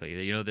 Yeah,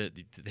 exactly. You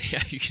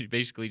can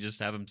basically just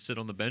have him sit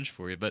on the bench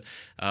for you. But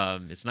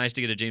it's nice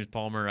to get a James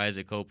Palmer,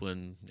 Isaac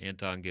Copeland,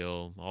 Anton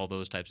Gill, all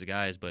those types of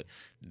guys. But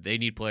they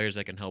need players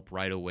that can help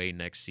right away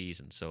next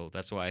season. So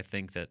that's why I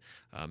think that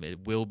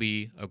it will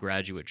be a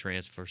graduate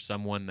transfer,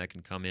 someone that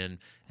can come in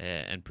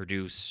and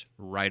produce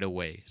right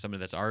away, someone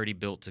that's already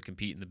built to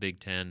compete in the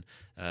Big Ten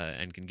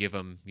and can give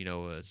them,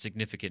 a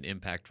significant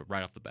impact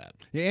right off the bat.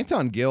 Yeah,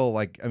 Anton Gill,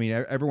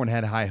 everyone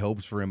had high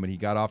hopes for him, but he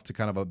got off to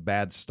kind of a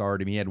bad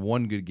start. He had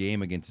one good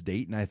game against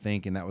Dayton, I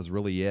think, and that was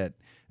really it.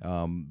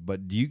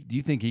 But do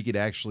you think he could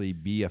actually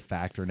be a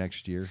factor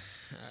next year?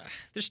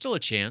 There's still a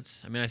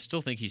chance. I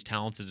still think he's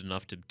talented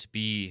enough to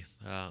be,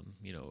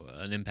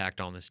 an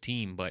impact on this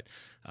team. But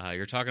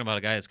you're talking about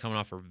a guy that's coming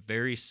off a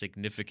very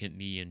significant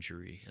knee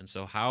injury, and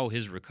so how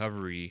his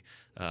recovery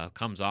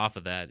comes off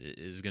of that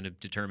is going to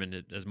determine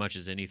it as much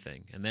as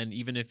anything. And then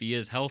even if he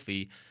is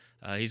healthy,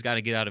 he's got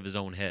to get out of his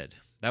own head.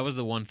 That was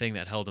the one thing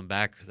that held him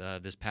back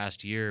this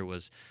past year,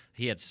 was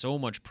he had so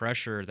much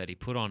pressure that he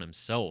put on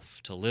himself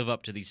to live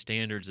up to these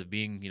standards of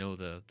being,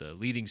 the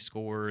leading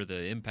scorer,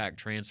 the impact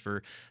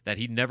transfer, that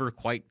he never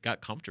quite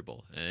got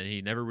comfortable, and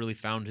he never really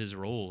found his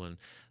role. And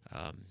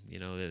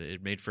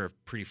it made for a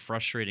pretty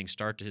frustrating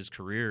start to his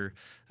career.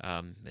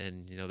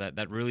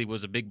 That really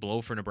was a big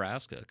blow for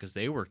Nebraska, because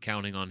they were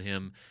counting on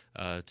him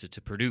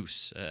to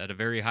produce at a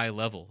very high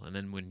level. And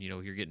then when,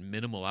 you're getting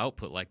minimal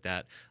output like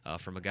that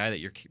from a guy that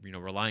you're,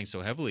 relying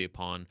so heavily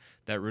upon,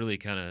 that really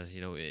kind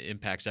of,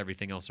 impacts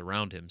everything else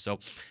around him. So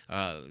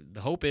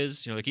the hope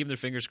is, they're keeping their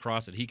fingers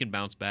crossed that he can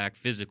bounce back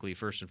physically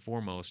first and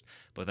foremost.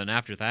 But then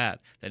after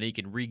that, then he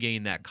can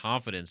regain that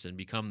confidence and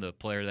become the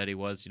player that he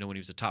was, when he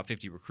was a top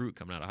 50 recruit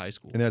coming out of high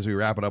school. And as we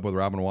wrap it up with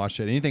Robin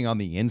Washett, anything on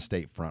the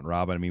in-state front,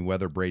 Robin?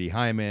 Whether Brady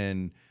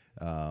Hyman,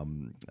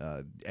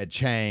 Ed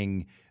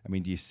Chang,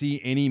 do you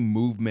see any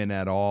movement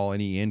at all,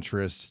 any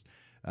interest?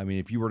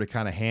 If you were to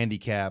kind of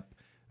handicap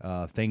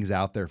things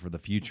out there for the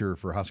future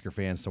for Husker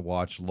fans to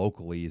watch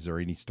locally, is there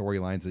any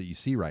storylines that you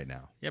see right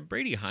now? Yeah,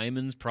 Brady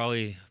Hyman's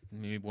probably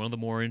maybe one of the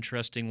more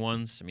interesting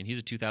ones. He's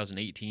a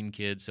 2018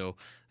 kid, so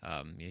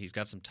he's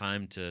got some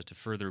time to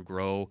further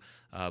grow.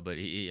 But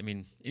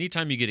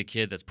anytime you get a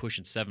kid that's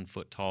pushing 7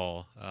 foot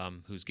tall,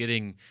 who's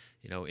getting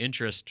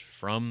interest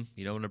from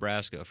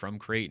Nebraska, from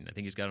Creighton, I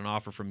think he's got an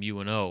offer from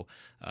UNO.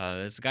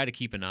 That's a guy to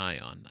keep an eye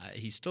on.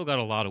 He's still got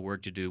a lot of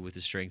work to do with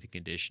his strength and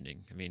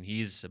conditioning.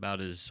 He's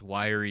about as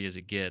wiry as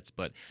it gets,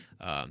 but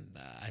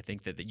I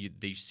think that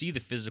they see the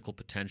physical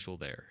potential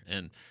there.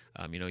 And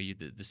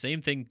the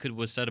same thing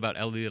was said about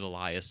Elliot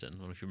Eliason. I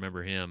don't know if you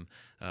remember him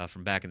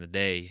from back in the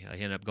day.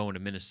 He ended up going to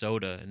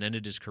Minnesota and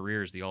ended his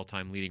career as the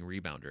all-time leading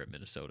rebounder at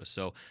Minnesota.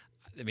 So,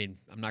 I'm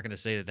not going to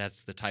say that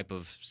that's the type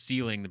of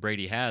ceiling that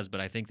Brady has, but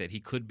I think that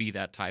he could be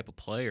that type of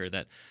player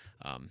that,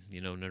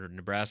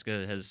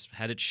 Nebraska has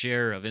had its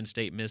share of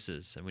in-state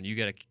misses. And when you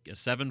get a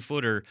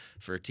 7-footer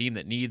for a team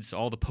that needs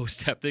all the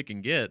post-step they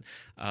can get,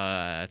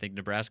 I think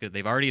Nebraska,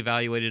 they've already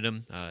evaluated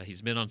him.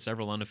 He's been on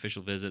several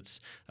unofficial visits.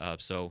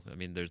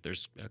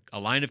 There's a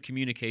line of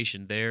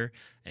communication there,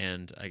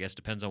 and I guess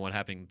depends on what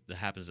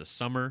happens this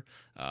summer.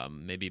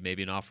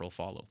 Maybe an offer will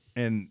follow.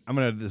 And I'm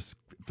going to just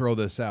throw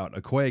this out.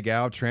 Okoye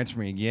Gao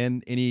transferring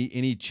again.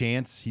 Any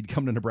chance he'd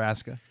come to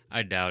Nebraska?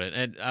 I doubt it.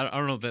 And I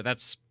don't know that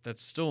that's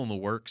still in the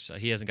works.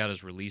 He hasn't got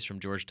his release from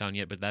Georgetown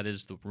yet, but that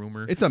is the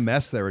rumor. It's a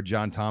mess there with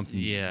John Thompson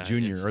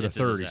Jr. or the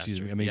third, excuse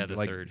me. The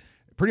third.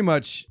 Pretty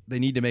much they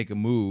need to make a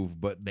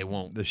move, but they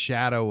won't. The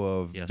shadow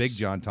of Big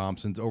John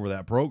Thompson's over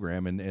that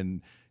program,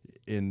 and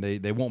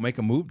they won't make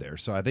a move there.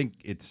 So I think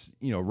it's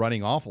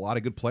running off a lot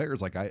of good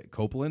players like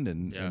Copeland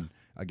and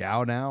a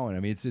gal now, and I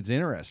mean it's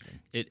interesting.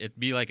 It'd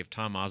be like if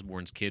Tom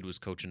Osborne's kid was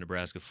coaching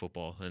Nebraska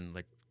football, and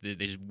like they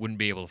just wouldn't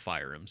be able to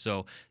fire him.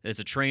 So it's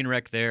a train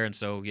wreck there, and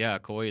so yeah,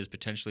 Coy is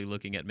potentially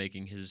looking at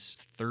making his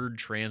third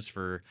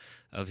transfer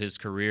of his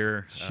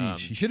career.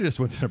 She should have just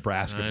went to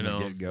Nebraska I from know,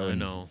 the get-go. I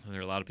know. There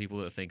are a lot of people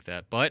that think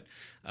that, but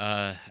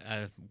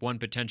one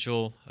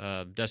potential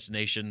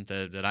destination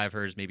that I've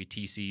heard is maybe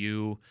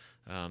TCU.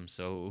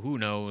 So who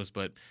knows?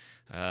 But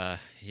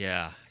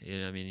yeah,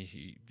 I mean,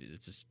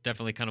 it's just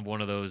definitely kind of one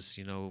of those,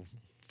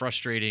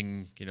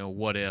 frustrating,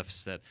 what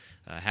ifs that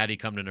had he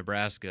come to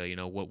Nebraska,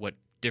 what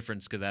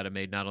difference could that have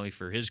made not only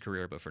for his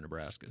career but for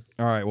Nebraska.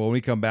 All right, well, when we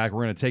come back,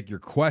 we're going to take your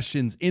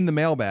questions in the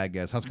mailbag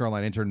as Husker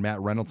Online intern Matt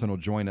Reynolds will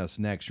join us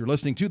next. You're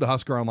listening to the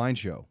Husker Online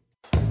Show.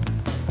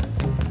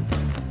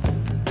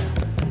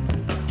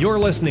 You're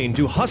listening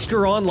to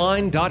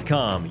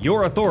HuskerOnline.com,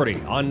 your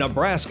authority on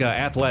Nebraska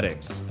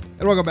athletics.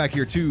 And welcome back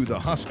here to the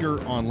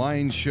Husker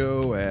Online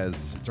Show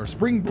as it's our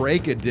spring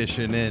break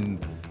edition.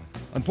 And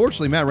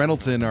unfortunately, Matt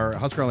Reynolds, our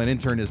Husker Online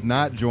intern, is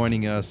not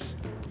joining us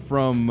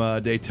from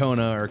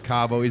Daytona or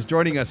Cabo. He's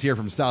joining us here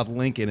from South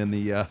Lincoln in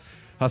the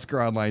Husker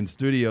Online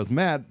studios.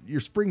 Matt, your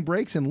spring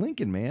break's in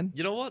Lincoln, man.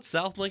 You know what?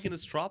 South Lincoln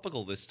is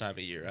tropical this time of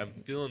year. I'm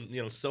feeling,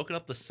 soaking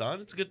up the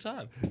sun. It's a good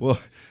time. Well,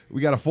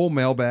 we got a full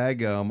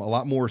mailbag, a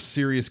lot more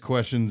serious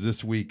questions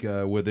this week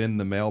within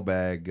the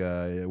mailbag.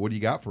 What do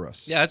you got for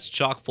us? Yeah, it's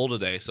chock full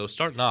today. So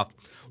starting off,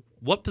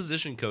 what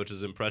position coach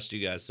has impressed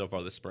you guys so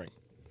far this spring?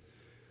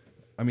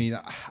 I mean,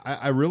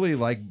 I really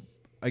like,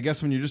 I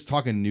guess when you're just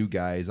talking new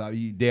guys,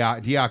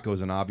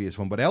 Diaco's an obvious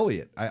one, but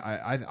Elliott,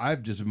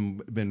 I've just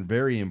been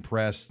very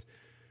impressed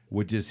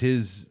with just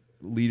his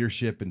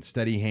leadership and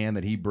steady hand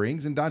that he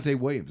brings, and Dante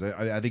Williams.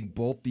 I think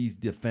both these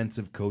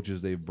defensive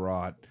coaches they've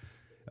brought,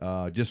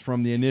 just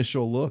from the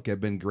initial look,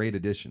 have been great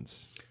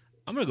additions.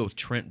 I'm going to go with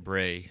Trent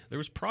Bray. There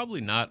was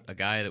probably not a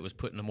guy that was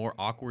put in a more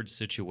awkward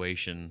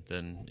situation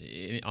than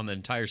on the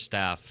entire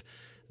staff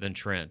than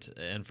Trent.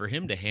 And for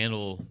him to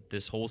handle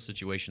this whole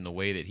situation the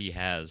way that he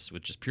has,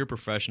 with just pure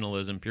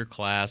professionalism, pure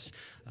class,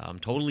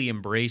 totally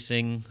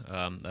embracing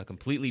a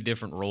completely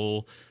different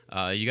role,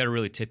 you got to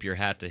really tip your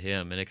hat to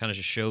him. And it kind of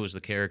just shows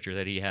the character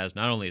that he has,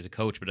 not only as a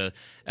coach, but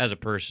as a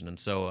person. And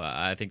so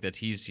I think that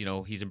he's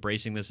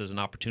embracing this as an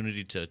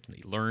opportunity to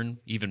learn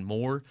even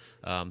more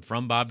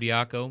from Bob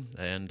Diaco.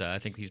 And I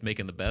think he's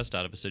making the best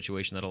out of a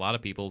situation that a lot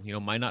of people,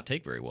 might not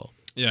take very well.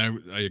 Yeah,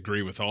 I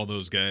agree with all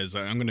those guys.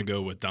 I'm going to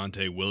go with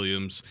Dante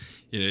Williams.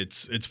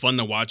 It's fun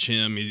to watch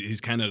him.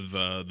 He's kind of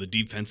the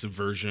defensive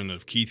version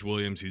of Keith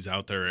Williams. He's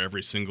out there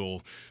every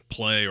single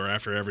play or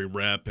after every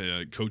rep,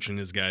 coaching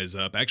his guys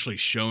up, actually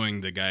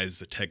showing the guys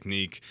the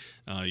technique.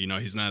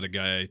 He's not a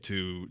guy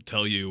to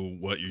tell you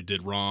what you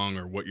did wrong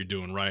or what you're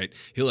doing right.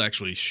 He'll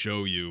actually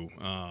show you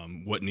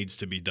what needs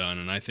to be done,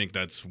 and I think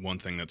that's one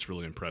thing that's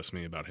really impressed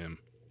me about him.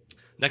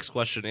 Next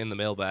question in the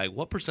mailbag.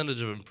 What percentage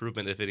of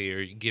improvement, if any, are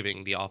you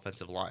giving the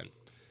offensive line?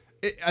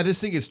 I just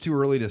think it's too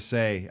early to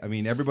say. I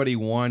mean, everybody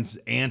wants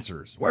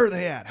answers. Where are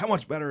they at? How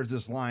much better is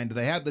this line? Do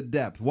they have the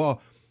depth?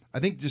 Well, I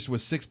think just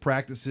with 6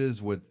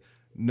 practices, with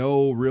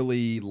no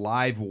really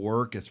live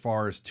work as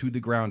far as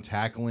to-the-ground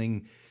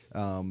tackling,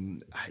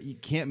 you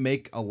can't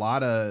make a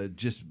lot of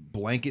just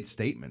blanket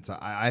statements.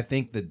 I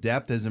think the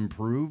depth has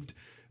improved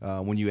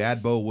when you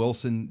add Bo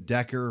Wilson,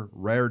 Decker,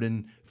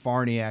 Raridan,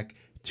 Farniak,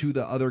 to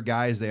the other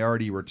guys they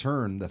already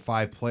returned, the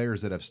 5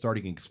 players that have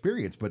starting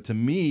experience. But to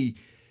me,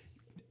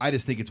 I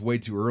just think it's way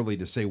too early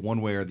to say one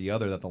way or the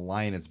other that the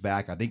line is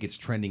back. I think it's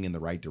trending in the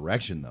right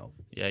direction, though.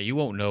 Yeah, you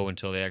won't know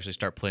until they actually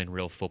start playing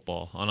real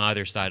football on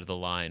either side of the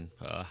line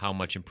how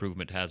much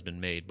improvement has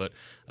been made. But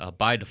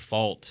by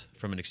default,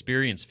 from an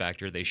experience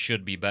factor, they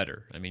should be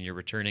better. I mean, you're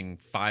returning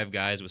 5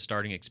 guys with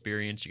starting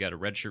experience. You got a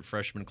redshirt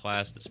freshman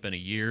class that spent a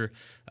year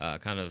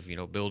kind of,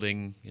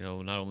 building,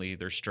 not only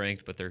their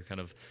strength, but their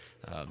kind of,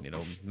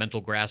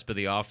 mental grasp of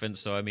the offense.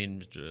 So, I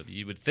mean,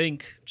 you would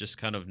think just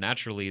kind of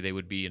naturally they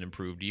would be an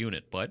improved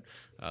unit. But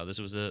this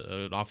was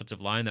an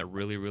offensive line that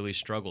really, really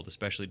struggled,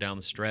 especially down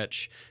the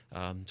stretch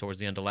towards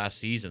the end of last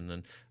season.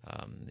 And,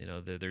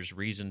 there's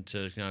reason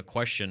to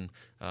question,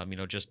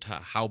 just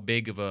how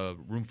big of a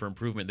room for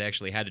improvement they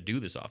actually had to do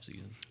this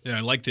offseason. Yeah,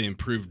 I like the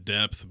improved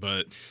depth,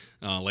 but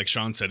like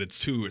Sean said, it's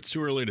too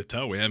early to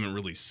tell. We haven't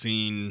really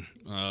seen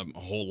a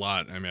whole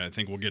lot. I mean, I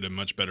think we'll get a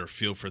much better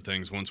feel for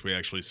things once we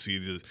actually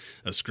see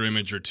a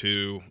scrimmage or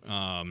two.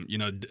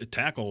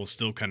 Tackle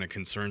still kind of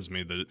concerns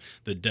me.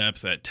 The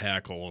depth at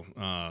tackle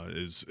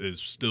is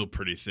still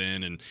pretty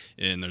thin,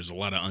 and there's a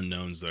lot of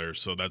unknowns there.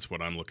 So that's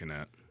what I'm looking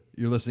at.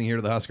 You're listening here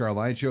to the Husker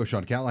Online Show.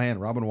 Sean Callahan,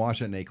 Robin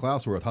Washut, and Nate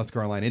Klaus. We're with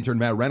Husker Online intern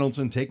Matt Reynolds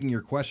taking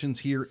your questions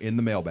here in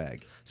the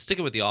mailbag.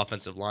 Sticking with the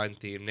offensive line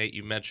theme, Nate,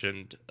 you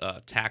mentioned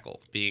tackle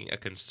being a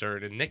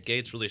concern, and Nick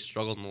Gates really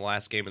struggled in the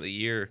last game of the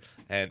year,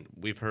 and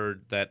we've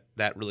heard that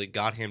really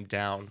got him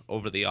down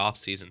over the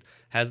offseason.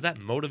 Has that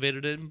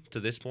motivated him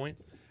to this point?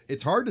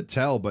 It's hard to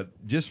tell,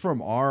 but just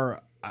from our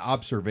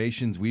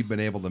observations we've been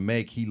able to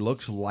make, he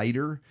looks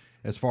lighter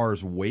as far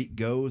as weight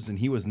goes, and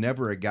he was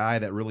never a guy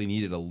that really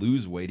needed to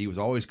lose weight. He was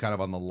always kind of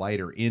on the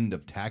lighter end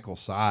of tackle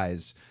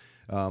size.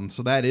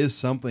 So that is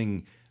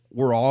something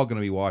we're all going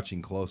to be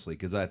watching closely,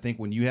 because I think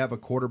when you have a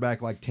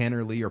quarterback like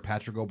Tanner Lee or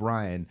Patrick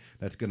O'Brien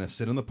that's going to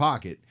sit in the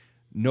pocket,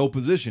 no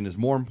position is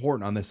more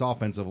important on this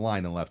offensive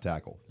line than left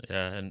tackle.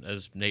 Yeah, and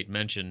as Nate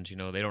mentioned,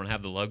 they don't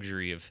have the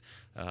luxury of,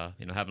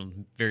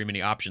 having very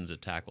many options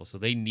at tackle. So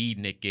they need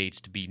Nick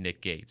Gates to be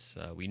Nick Gates.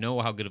 We know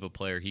how good of a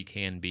player he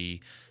can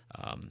be.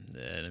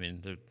 And I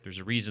mean, there's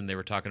a reason they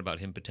were talking about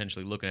him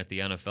potentially looking at the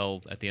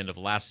NFL at the end of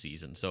last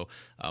season. So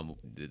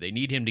they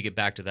need him to get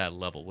back to that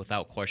level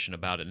without question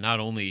about it. Not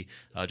only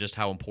just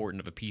how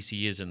important of a piece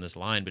he is in this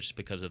line, but just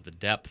because of the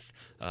depth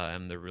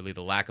and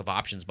the lack of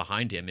options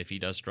behind him if he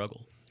does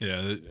struggle.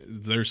 Yeah,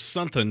 there's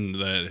something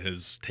that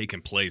has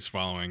taken place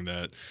following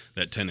that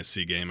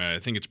Tennessee game. I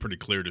think it's pretty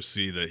clear to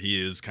see that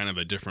he is kind of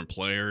a different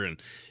player, and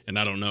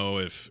I don't know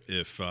if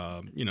it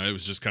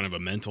was just kind of a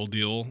mental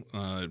deal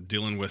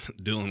dealing with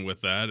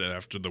that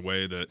after the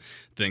way that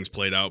things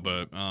played out.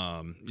 But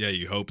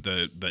you hope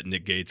that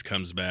Nick Gates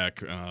comes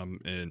back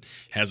and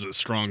has a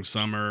strong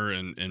summer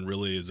and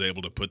really is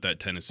able to put that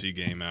Tennessee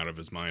game out of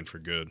his mind for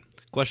good.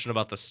 Question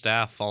about the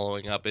staff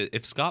following up.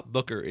 If Scott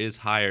Booker is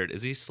hired,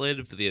 is he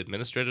slated for the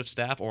administrative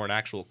staff or an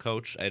actual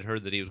coach? I'd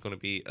heard that he was going to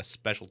be a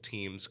special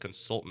teams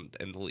consultant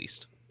in the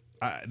least.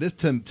 This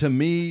to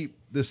me,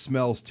 this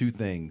smells two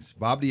things: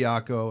 Bob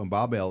Diaco and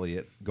Bob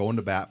Elliott going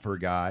to bat for a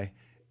guy,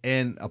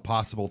 and a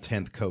possible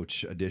 10th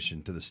coach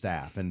addition to the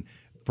staff. And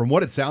from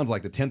what it sounds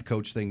like, the 10th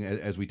coach thing,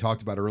 as we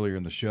talked about earlier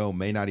in the show,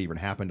 may not even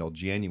happen till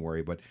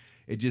January. But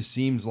it just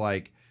seems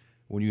like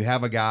when you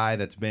have a guy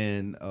that's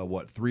been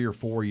 3 or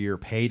 4 year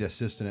paid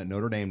assistant at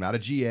Notre Dame, not a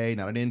GA,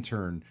 not an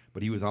intern,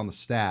 but he was on the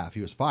staff. He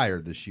was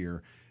fired this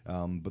year.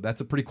 But that's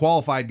a pretty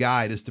qualified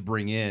guy just to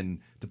bring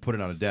in to put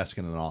it on a desk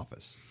in an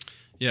office.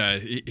 Yeah,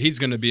 he's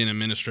going to be an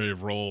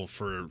administrative role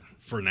for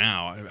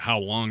now. How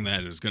long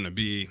that is going to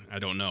be, I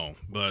don't know.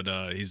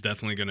 But he's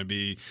definitely going to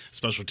be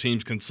special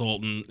teams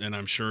consultant, and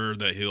I'm sure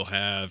that he'll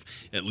have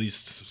at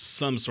least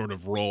some sort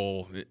of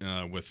role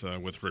with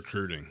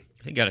recruiting.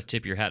 You got to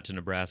tip your hat to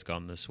Nebraska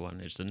on this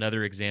one. It's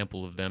another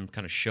example of them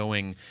kind of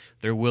showing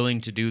they're willing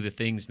to do the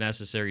things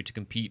necessary to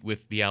compete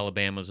with the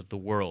Alabamas of the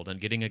world, and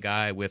getting a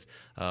guy with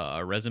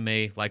a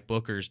resume like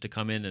Booker's to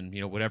come in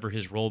and, whatever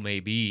his role may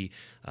be,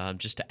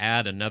 just to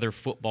add another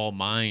football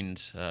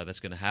mind that's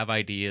going to have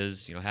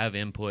ideas, have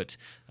input,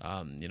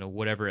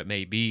 whatever it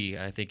may be.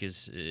 I think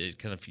it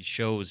kind of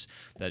shows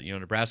that,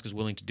 Nebraska's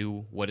willing to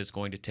do what it's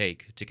going to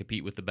take to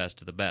compete with the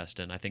best of the best.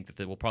 And I think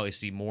that we'll probably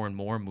see more and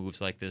more moves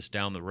like this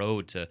down the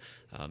road to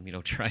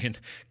try and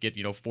get,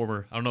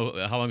 former, I don't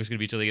know how long it's going to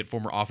be till they get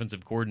former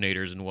offensive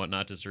coordinators and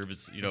whatnot to serve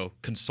as,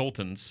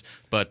 consultants.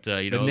 But,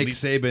 the Nick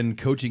Saban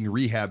coaching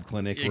rehab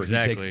clinic where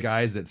exactly. he takes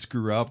guys that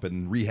screw up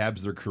and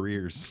rehabs their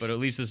careers. But at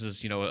least this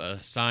is, a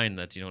sign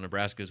that,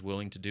 Nebraska is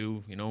willing to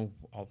do,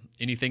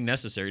 anything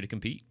necessary to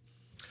compete.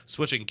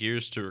 Switching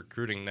gears to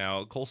recruiting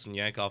now, Colson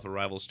Yankoff, a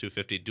Rivals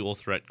 250 dual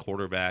threat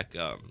quarterback,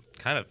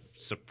 kind of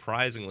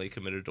surprisingly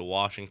committed to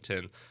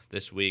Washington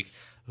this week.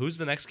 Who's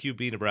the next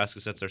QB Nebraska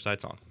sets their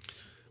sights on?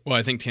 Well,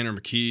 I think Tanner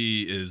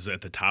McKee is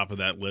at the top of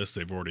that list.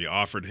 They've already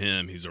offered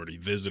him. He's already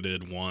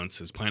visited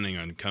once. Is planning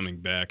on coming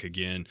back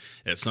again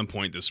at some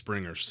point this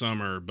spring or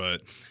summer.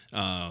 But,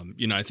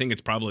 I think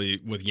it's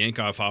probably with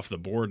Yankoff off the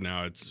board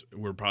now,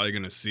 we're probably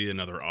going to see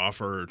another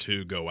offer or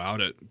two go out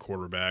at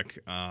quarterback.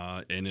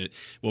 And it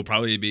will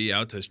probably be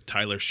out to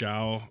Tyler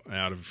Shaw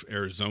out of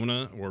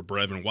Arizona or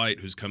Brevin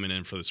White, who's coming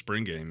in for the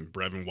spring game.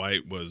 Brevin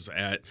White was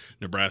at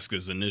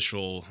Nebraska's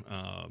initial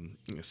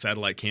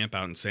satellite camp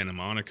out in Santa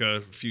Monica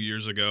a few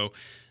years ago.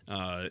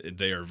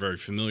 They are very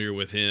familiar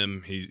with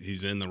him.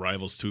 He's in the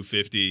Rivals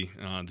 250,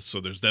 so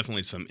there's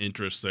definitely some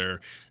interest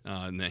there,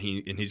 and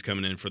he's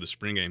coming in for the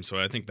spring game. So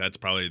I think that's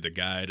probably the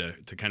guy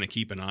to kind of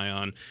keep an eye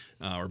on,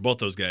 or both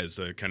those guys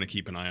to kind of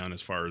keep an eye on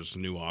as far as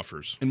new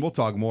offers. And we'll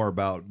talk more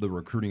about the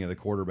recruiting of the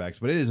quarterbacks,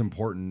 but it is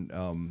important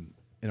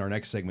in our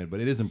next segment.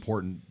 But it is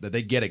important that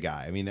they get a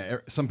guy. I mean,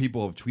 some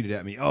people have tweeted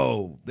at me,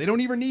 "Oh, they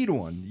don't even need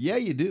one." Yeah,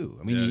 you do.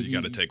 I mean, you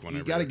got to take one.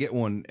 You got to get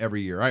one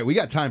every year. All right, we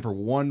got time for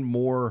one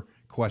more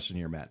question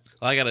here, Matt.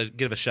 I got to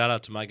give a shout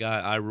out to my guy,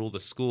 I Rule the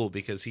School,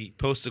 because he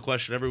posts a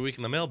question every week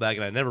in the mailbag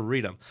and I never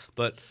read them.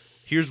 But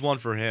here's one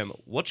for him.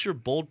 What's your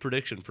bold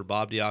prediction for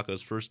Bob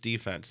Diaco's first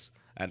defense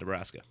at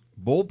Nebraska?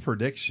 Bold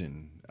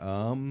prediction.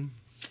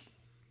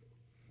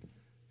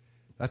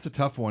 That's a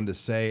tough one to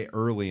say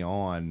early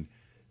on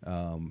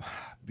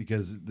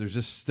because there's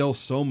just still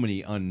so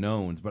many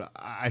unknowns. But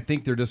I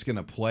think they're just going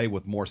to play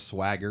with more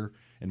swagger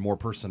and more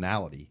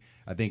personality.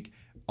 I think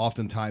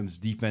oftentimes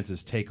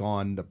defenses take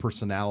on the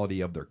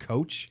personality of their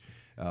coach.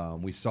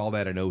 We saw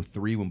that in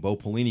 2003 when Bo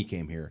Pelini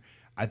came here.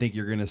 I think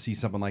you're going to see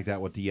something like that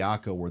with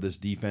Diaco, where this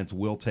defense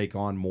will take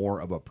on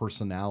more of a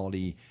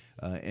personality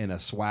and a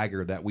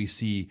swagger that we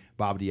see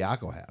Bob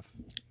Diaco have.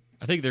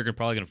 I think they're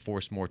probably going to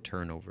force more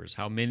turnovers.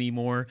 How many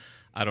more?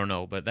 I don't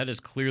know, but that is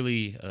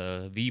clearly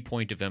the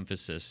point of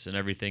emphasis in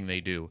everything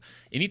they do.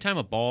 Anytime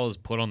a ball is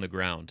put on the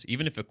ground,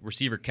 even if a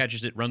receiver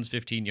catches it, runs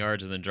 15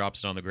 yards, and then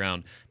drops it on the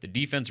ground, the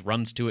defense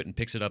runs to it and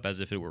picks it up as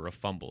if it were a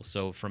fumble.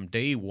 So from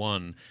day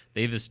one,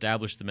 they've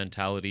established the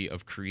mentality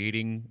of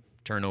creating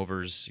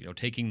turnovers,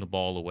 taking the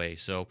ball away.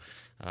 So,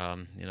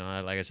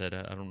 like I said,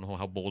 I don't know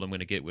how bold I'm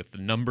going to get with the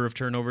number of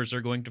turnovers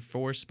they're going to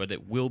force, but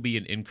it will be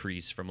an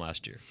increase from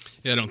last year.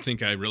 Yeah, I don't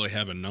think I really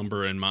have a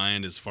number in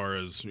mind as far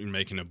as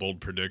making a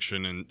bold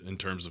prediction in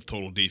terms of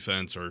total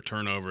defense or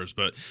turnovers,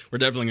 but we're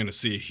definitely going to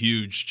see a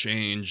huge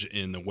change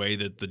in the way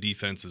that the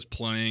defense is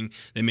playing.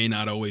 They may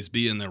not always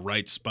be in the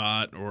right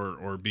spot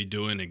or be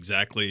doing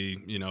exactly,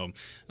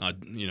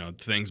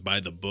 things by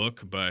the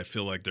book, but I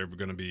feel like they're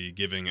going to be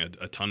giving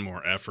a ton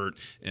more effort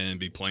and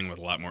be playing with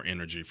a lot more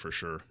energy for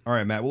sure. All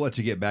right, Matt, we'll let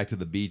you get back to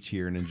the beach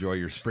here and enjoy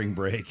your spring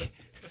break.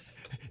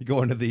 You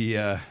going to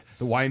the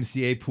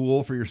YMCA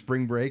pool for your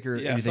spring break or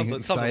anything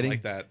exciting? Something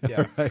like that, yeah.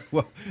 All right,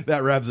 well,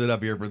 that wraps it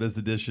up here for this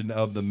edition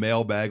of the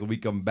Mailbag. When we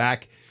come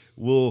back,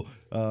 we'll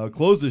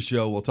close the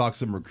show. We'll talk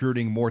some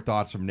recruiting, more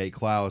thoughts from Nate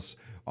Klaus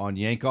on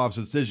Yankoff's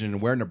decision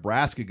and where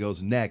Nebraska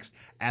goes next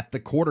at the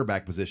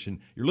quarterback position.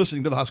 You're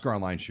listening to the Husker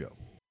Online Show.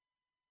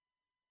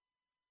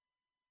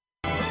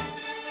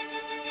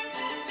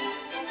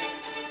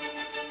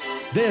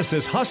 This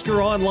is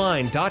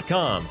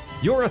HuskerOnline.com,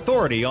 your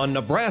authority on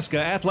Nebraska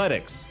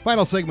athletics.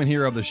 Final segment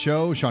here of the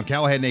show. Sean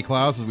Callahan, Nate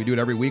Klaus, as we do it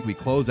every week, we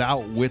close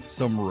out with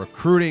some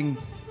recruiting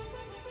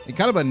and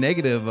kind of a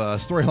negative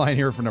storyline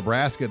here for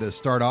Nebraska to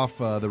start off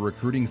the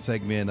recruiting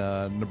segment.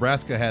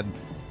 Nebraska had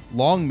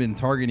long been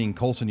targeting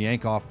Colson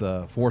Yankoff,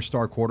 the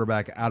four-star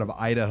quarterback out of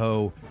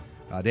Idaho.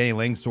 Danny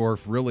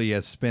Langsdorf really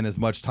has spent as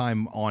much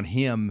time on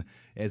him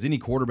as any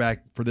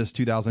quarterback for this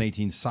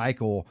 2018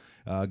 cycle,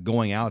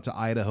 going out to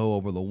Idaho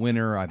over the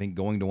winter, I think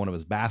going to one of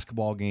his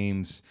basketball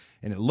games.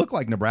 And it looked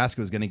like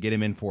Nebraska was going to get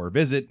him in for a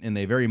visit, and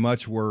they very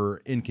much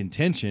were in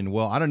contention.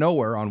 Well, out of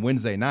nowhere on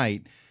Wednesday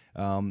night,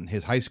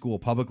 his high school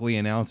publicly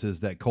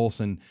announces that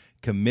Colson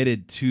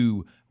committed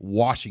to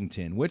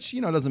Washington, which,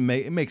 doesn't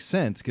make it makes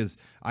sense because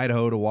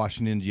Idaho to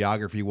Washington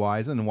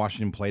geography-wise, and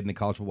Washington played in the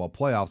college football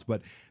playoffs,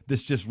 but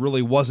this just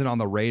really wasn't on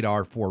the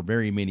radar for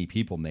very many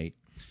people, Nate.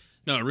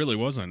 No, it really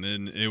wasn't.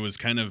 And it was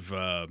kind of,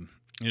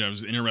 it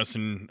was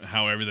interesting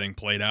how everything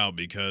played out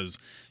because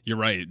you're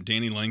right.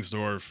 Danny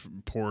Langsdorf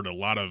poured a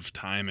lot of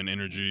time and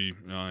energy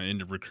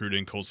into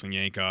recruiting Colson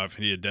Yankoff.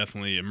 He had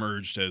definitely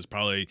emerged as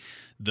probably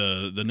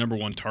the number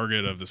one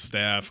target of the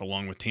staff,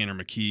 along with Tanner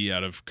McKee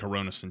out of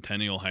Corona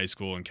Centennial High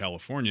School in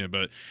California.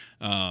 But,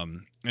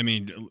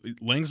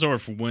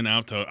 Langsdorf went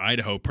out to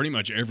Idaho pretty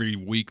much every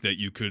week that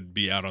you could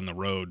be out on the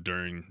road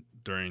during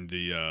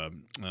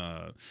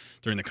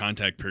the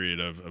contact period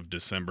of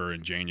December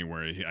and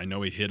January. I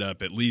know he hit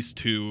up at least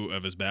 2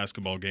 of his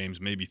basketball games,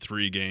 maybe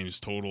 3 games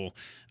total,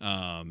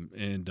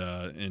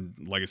 and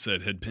like I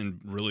said, had been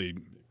really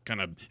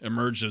kind of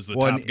emerged as the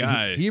top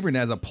guy. He even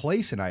has a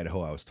place in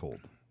Idaho, I was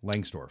told.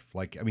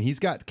 Langsdorf, he's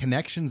got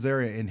connections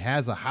there and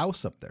has a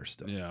house up there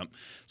still. Yeah.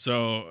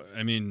 So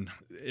and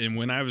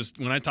when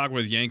I talked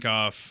with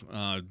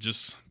Yankoff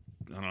just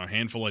a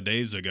handful of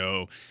days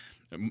ago,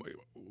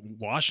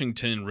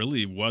 Washington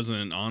really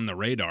wasn't on the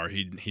radar.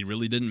 He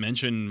really didn't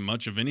mention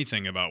much of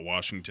anything about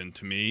Washington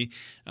to me.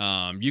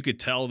 You could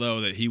tell, though,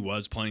 that he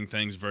was playing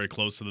things very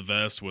close to the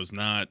vest, was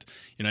not,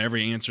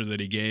 every answer that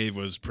he gave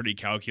was pretty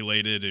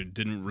calculated and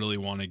didn't really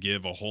want to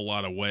give a whole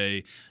lot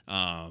away,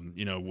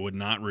 would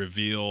not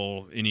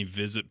reveal any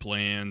visit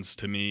plans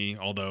to me,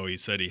 although he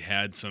said he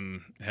had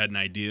an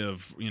idea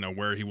of,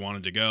 where he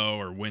wanted to go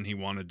or when he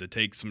wanted to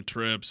take some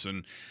trips.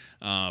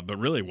 But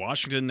really,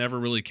 Washington never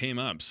really came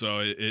up.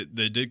 So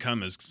they did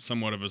come as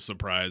somewhat of a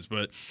surprise.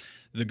 But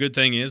the good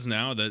thing is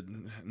now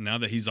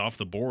that he's off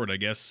the board, I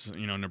guess,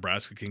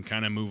 Nebraska can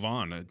kind of move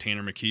on.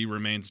 Tanner McKee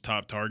remains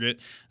top target,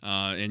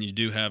 and you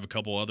do have a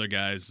couple other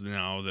guys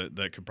now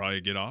that could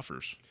probably get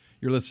offers.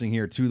 You're listening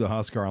here to the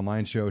Husker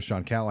Online Show.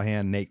 Sean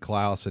Callahan, Nate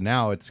Klaus, and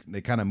now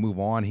they kind of move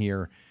on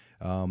here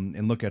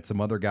and look at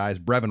some other guys.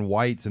 Brevin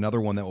White's another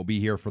one that will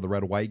be here for the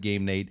red-white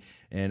game, Nate.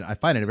 And I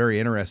find it very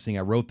interesting.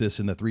 I wrote this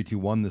in the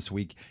 3-2-1 this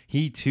week.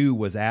 He, too,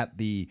 was at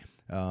the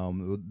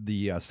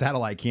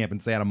satellite camp in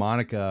Santa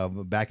Monica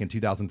back in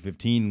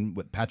 2015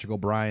 with Patrick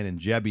O'Brien and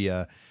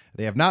Jebbia.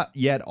 They have not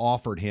yet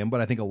offered him,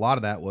 but I think a lot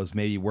of that was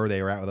maybe where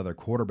they were at with other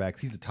quarterbacks.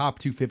 He's a top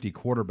 250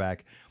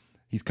 quarterback.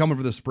 He's coming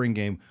for the spring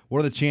game.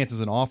 What are the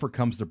chances an offer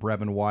comes to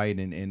Brevin White,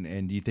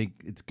 and do you think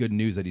it's good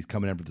news that he's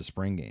coming in for the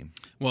spring game?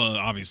 Well,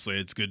 obviously,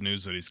 it's good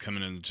news that he's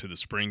coming into the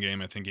spring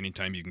game. I think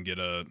anytime you can get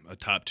a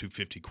top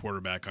 250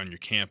 quarterback on your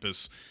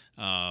campus,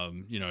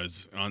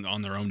 is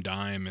on their own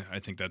dime, I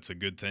think that's a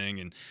good thing.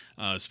 And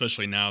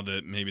especially now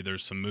that maybe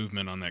there's some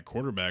movement on that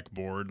quarterback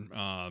board,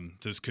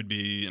 this could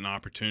be an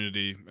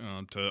opportunity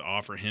to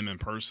offer him in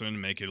person,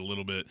 make it a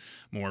little bit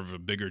more of a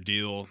bigger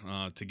deal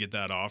to get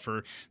that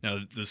offer. Now,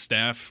 the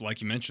staff, like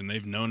like you mentioned,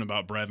 they've known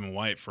about Brevin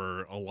White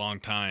for a long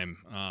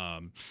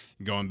time,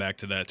 going back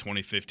to that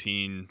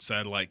 2015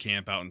 satellite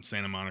camp out in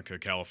Santa Monica,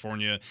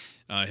 California.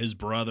 His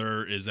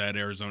brother is at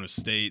Arizona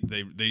State.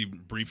 They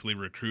briefly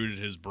recruited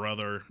his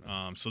brother,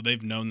 so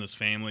they've known this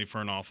family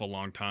for an awful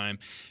long time.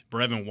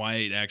 Brevin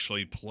White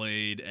actually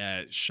played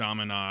at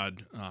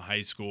Chaminade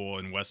High School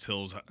in West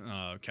Hills,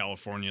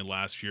 California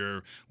last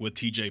year with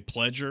TJ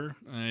Pledger,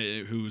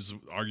 who's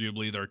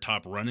arguably their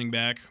top running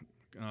back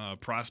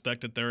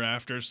prospect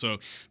thereafter. So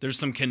there's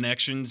some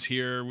connections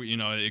here.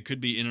 It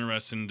could be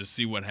interesting to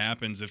see what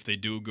happens if they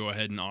do go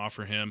ahead and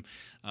offer him,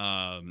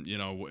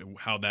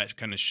 how that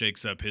kind of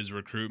shakes up his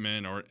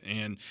recruitment,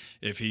 and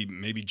if he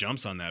maybe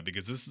jumps on that,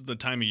 because this is the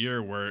time of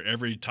year where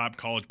every top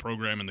college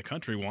program in the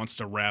country wants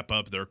to wrap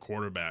up their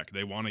quarterback.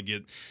 They want to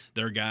get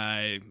their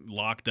guy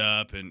locked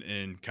up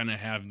and kind of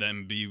have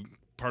them be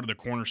part of the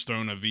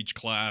cornerstone of each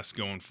class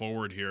going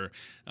forward here.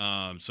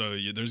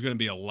 There's going to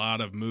be a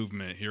lot of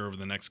movement here over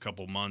the next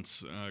couple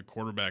months,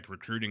 quarterback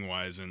recruiting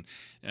wise, and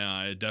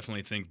I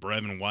definitely think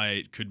Brevin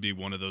White could be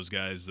one of those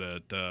guys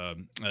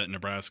that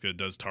Nebraska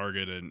does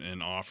target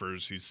and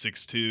offers. He's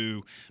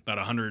 6'2", about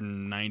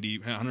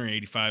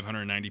 185,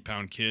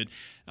 190-pound kid.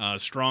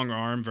 Strong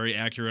arm, very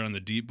accurate on the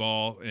deep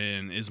ball,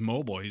 and is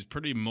mobile. He's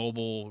pretty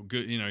mobile.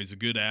 Good, he's a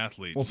good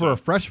athlete. Well, for a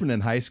freshman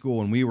in high school,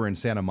 when we were in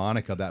Santa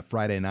Monica that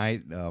Friday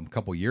night a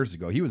couple years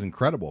ago, he was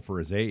incredible for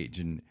his age.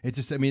 And it's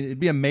just, it'd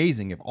be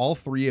amazing if all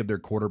three of their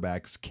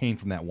quarterbacks came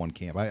from that one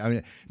camp. I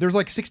mean, there's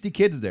like 60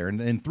 kids there,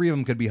 and three of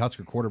them could be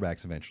Husker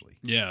quarterbacks eventually.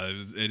 Yeah,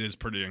 it is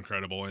pretty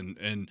incredible.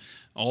 And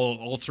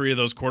all three of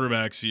those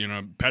quarterbacks,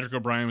 Patrick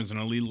O'Brien was an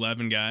Elite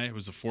 11 guy. He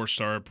was a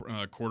 4-star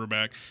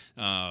quarterback.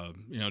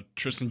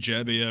 Tristan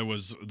Gebbia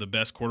was the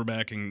best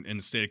quarterback in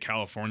the state of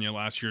California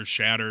last year,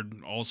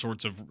 shattered all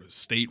sorts of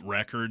state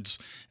records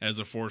as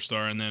a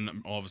 4-star. And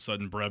then all of a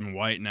sudden, Brevin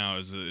White now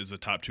is a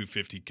top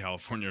 250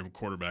 California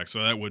quarterback.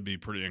 So that would be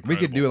pretty incredible.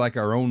 We could do like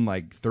our own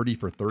 30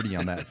 for 30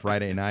 on that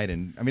Friday night.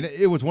 And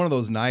it was one of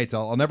those nights,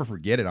 I'll never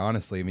forget it,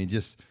 honestly.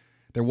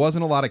 There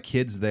wasn't a lot of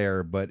kids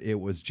there, but it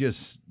was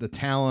just the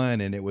talent,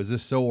 and it was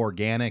just so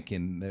organic.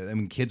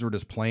 And kids were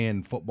just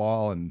playing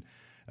football, and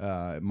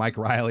Mike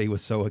Riley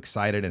was so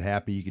excited and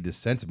happy, you could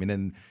just sense it.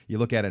 And you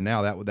look at it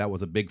now, that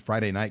was a big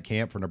Friday night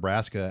camp for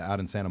Nebraska out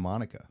in Santa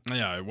Monica.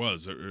 Yeah, it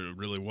was. It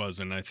really was.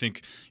 And I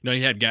think,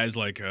 you had guys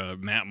like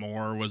Matt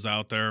Moore was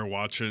out there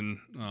watching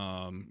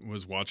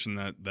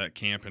that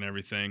camp and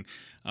everything.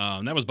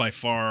 That was by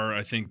far,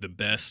 I think, the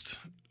best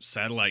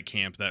satellite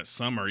camp that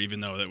summer, even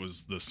though that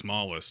was the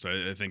smallest.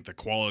 I think the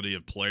quality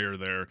of player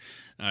there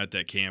at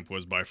that camp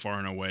was by far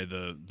and away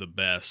the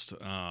best,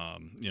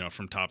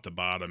 from top to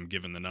bottom,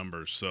 given the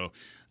numbers. So,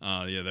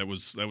 that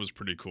was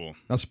pretty cool.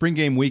 Now, spring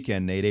game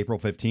weekend, Nate, April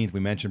 15th, we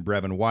mentioned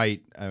Brevin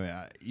White.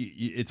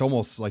 It's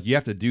almost like you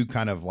have to do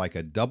kind of like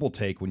a double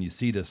take when you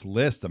see this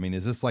list.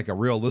 Is this like a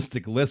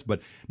realistic list?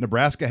 But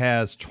Nebraska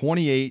has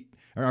 20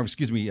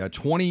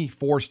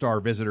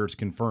 4-star visitors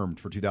confirmed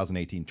for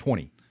 2018,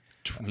 20.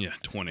 Yeah,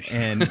 20.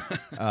 And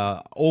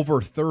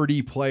over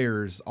 30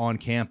 players on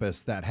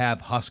campus that have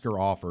Husker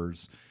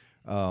offers.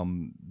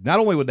 Not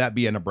only would that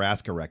be a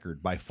Nebraska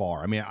record by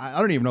far.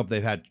 I don't even know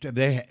if have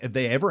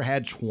they ever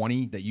had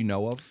 20 that you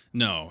know of?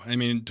 No.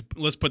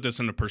 Let's put this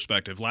into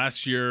perspective.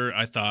 Last year,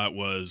 I thought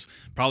was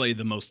probably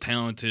the most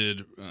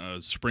talented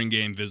spring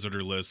game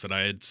visitor list that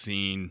I had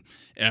seen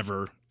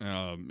ever.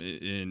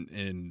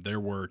 And there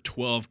were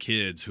 12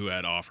 kids who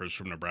had offers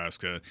from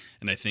Nebraska,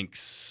 and I think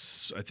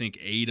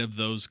 8 of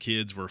those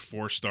kids were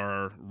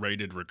 4-star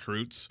rated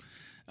recruits.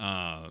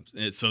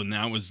 So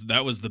that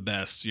was the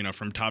best,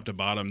 from top to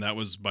bottom. That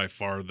was by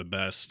far the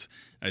best,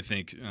 I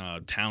think,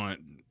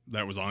 talent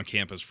that was on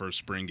campus for a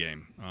spring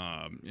game.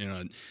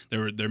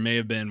 There may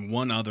have been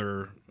one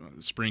other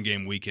spring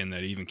game weekend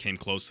that even came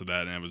close to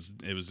that, and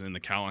it was in the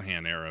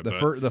Callahan era.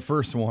 The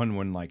first one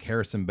when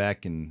Harrison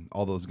Beck and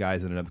all those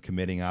guys ended up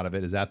committing out of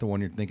it. Is that the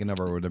one you're thinking of,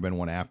 or would there have been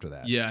one after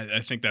that? Yeah, I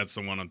think that's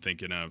the one I'm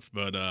thinking of.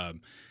 But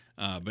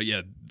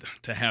yeah,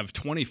 to have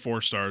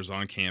 24 stars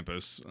on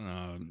campus,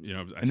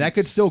 and that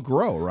could still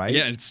grow, right?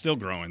 Yeah, it's still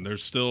growing.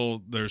 There's still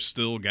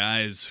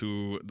guys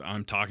who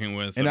I'm talking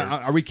with. And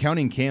are we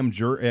counting Cam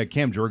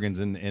Jurgens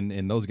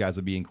and those guys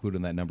would be included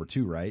in that number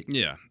too, right?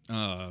 Yeah,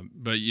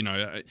 but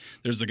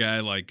there's a guy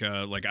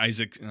like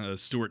Isaac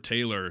Stewart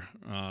Taylor,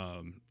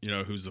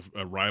 who's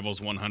a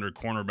Rivals 100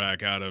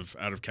 cornerback out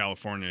of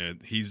California.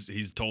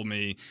 He's told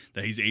me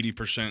that he's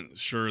 80%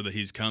 sure that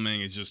he's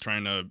coming. He's just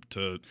trying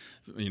to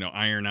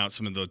iron out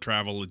some of the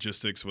travel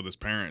logistics with his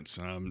parents.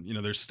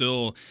 There's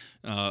still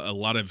a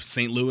lot of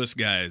St. Louis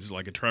guys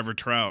like a Trevor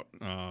Trout,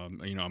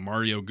 a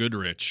Mario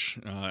Goodrich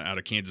out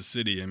of Kansas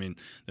City.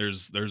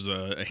 There's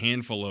a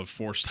handful of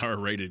 4-star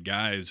rated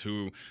guys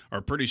who are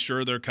pretty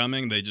sure they're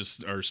coming. They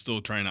just are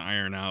still trying to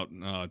iron out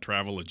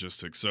travel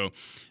logistics. So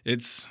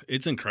it's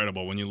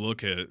incredible when you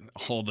look at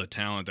all the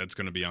talent that's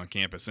going to be on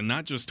campus, and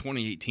not just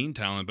 2018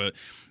 talent, but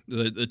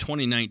the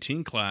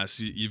 2019 class,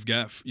 you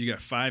got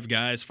 5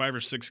 or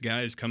 6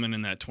 guys coming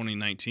in that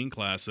 2019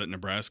 class that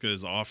Nebraska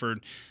has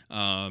offered,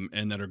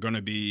 and that are going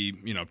to be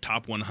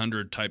top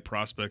 100 type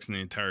prospects in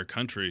the entire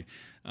country.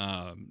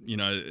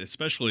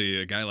 Especially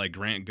a guy like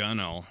Grant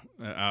Gunnell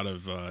out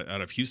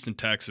of Houston,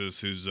 Texas,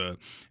 who's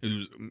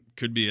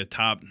could be a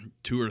top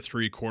 2 or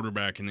 3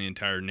 quarterback in the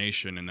entire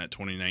nation in that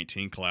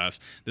 2019 class.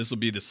 This will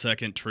be the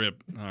second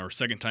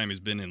time he's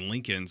been in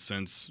Lincoln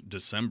since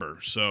December.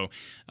 So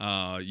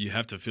you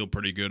have to feel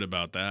pretty good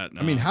about that.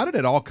 I mean, how did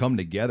it all come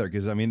together?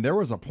 Because there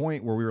was a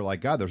point where we were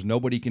like, God, there's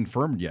nobody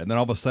confirmed yet, and then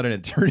all of a sudden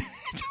it turned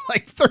into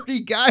like 30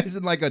 guys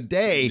in like a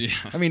day.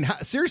 Yeah.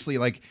 Seriously,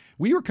 like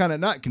we were kind of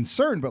not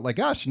concerned, but like,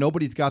 gosh,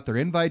 nobody's got their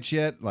invites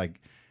yet.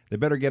 Like, they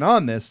better get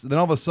on this. And then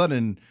all of a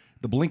sudden,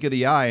 the blink of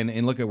the eye,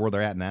 and look at where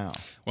they're at now.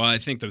 Well, I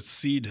think the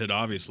seed had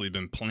obviously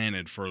been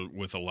planted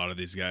with a lot of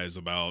these guys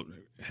about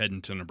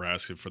heading to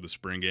Nebraska for the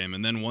spring game.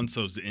 And then once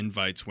those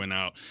invites went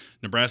out,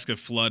 Nebraska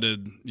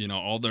flooded,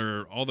 all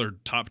their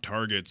top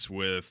targets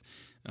with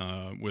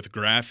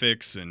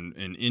graphics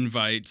and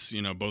invites,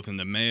 both in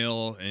the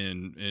mail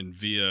and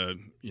via,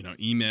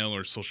 email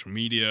or social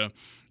media.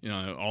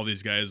 All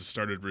these guys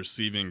started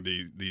receiving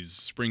these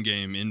spring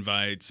game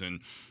invites, and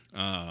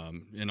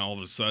all of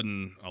a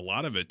sudden, a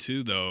lot of it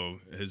too, though,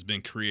 has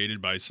been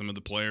created by some of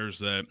the players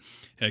that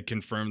had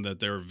confirmed that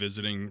they were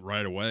visiting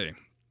right away.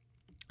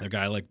 A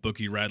guy like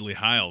Bookie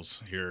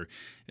Radley-Hiles here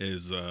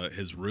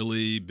has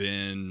really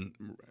been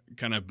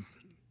kind of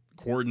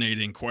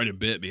coordinating quite a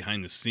bit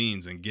behind the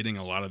scenes and getting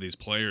a lot of these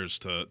players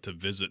to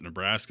visit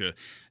Nebraska,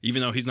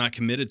 even though he's not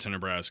committed to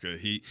Nebraska.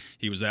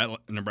 He was at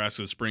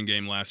Nebraska's spring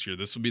game last year.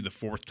 This will be the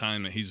 4th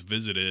time that he's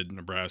visited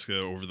Nebraska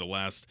over the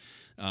last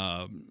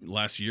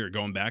year,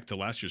 going back to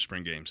last year's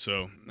spring game.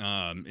 So,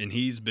 and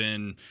he's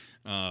been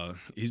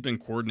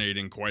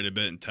coordinating quite a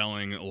bit and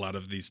telling a lot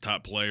of these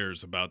top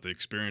players about the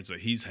experience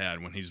that he's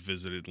had when he's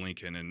visited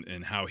Lincoln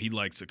and how he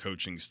likes the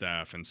coaching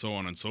staff and so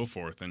on and so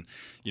forth. And,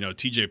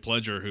 TJ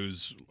Pledger,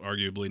 who's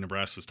arguably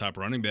Nebraska's top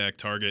running back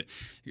target,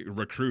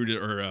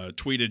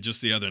 tweeted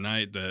just the other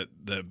night that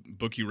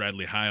Bookie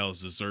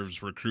Radley-Hiles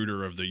deserves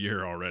Recruiter of the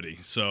Year already.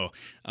 So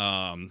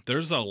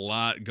there's a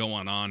lot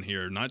going on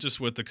here, not just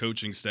with the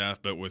coaching staff,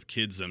 but with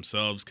kids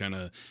themselves kind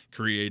of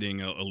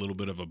creating a little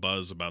bit of a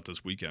buzz about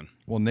this weekend.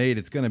 Well, Nate,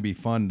 it's going to be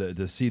fun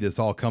to see this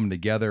all come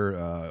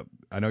together.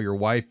 I know your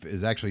wife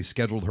has actually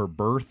scheduled her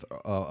birth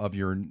of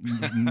your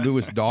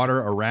newest daughter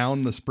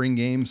around the spring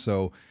game,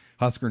 so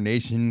Husker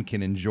Nation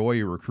can enjoy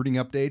your recruiting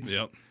updates.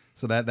 Yep.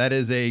 So that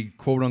is a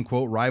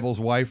quote-unquote rival's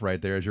wife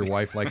right there, as your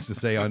wife likes to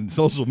say on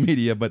social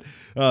media. But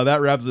that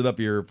wraps it up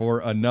here for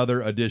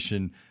another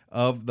edition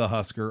of the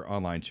Husker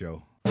Online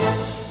Show.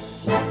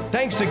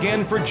 Thanks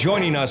again for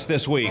joining us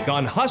this week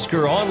on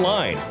Husker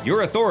Online,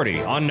 your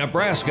authority on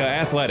Nebraska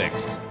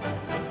athletics.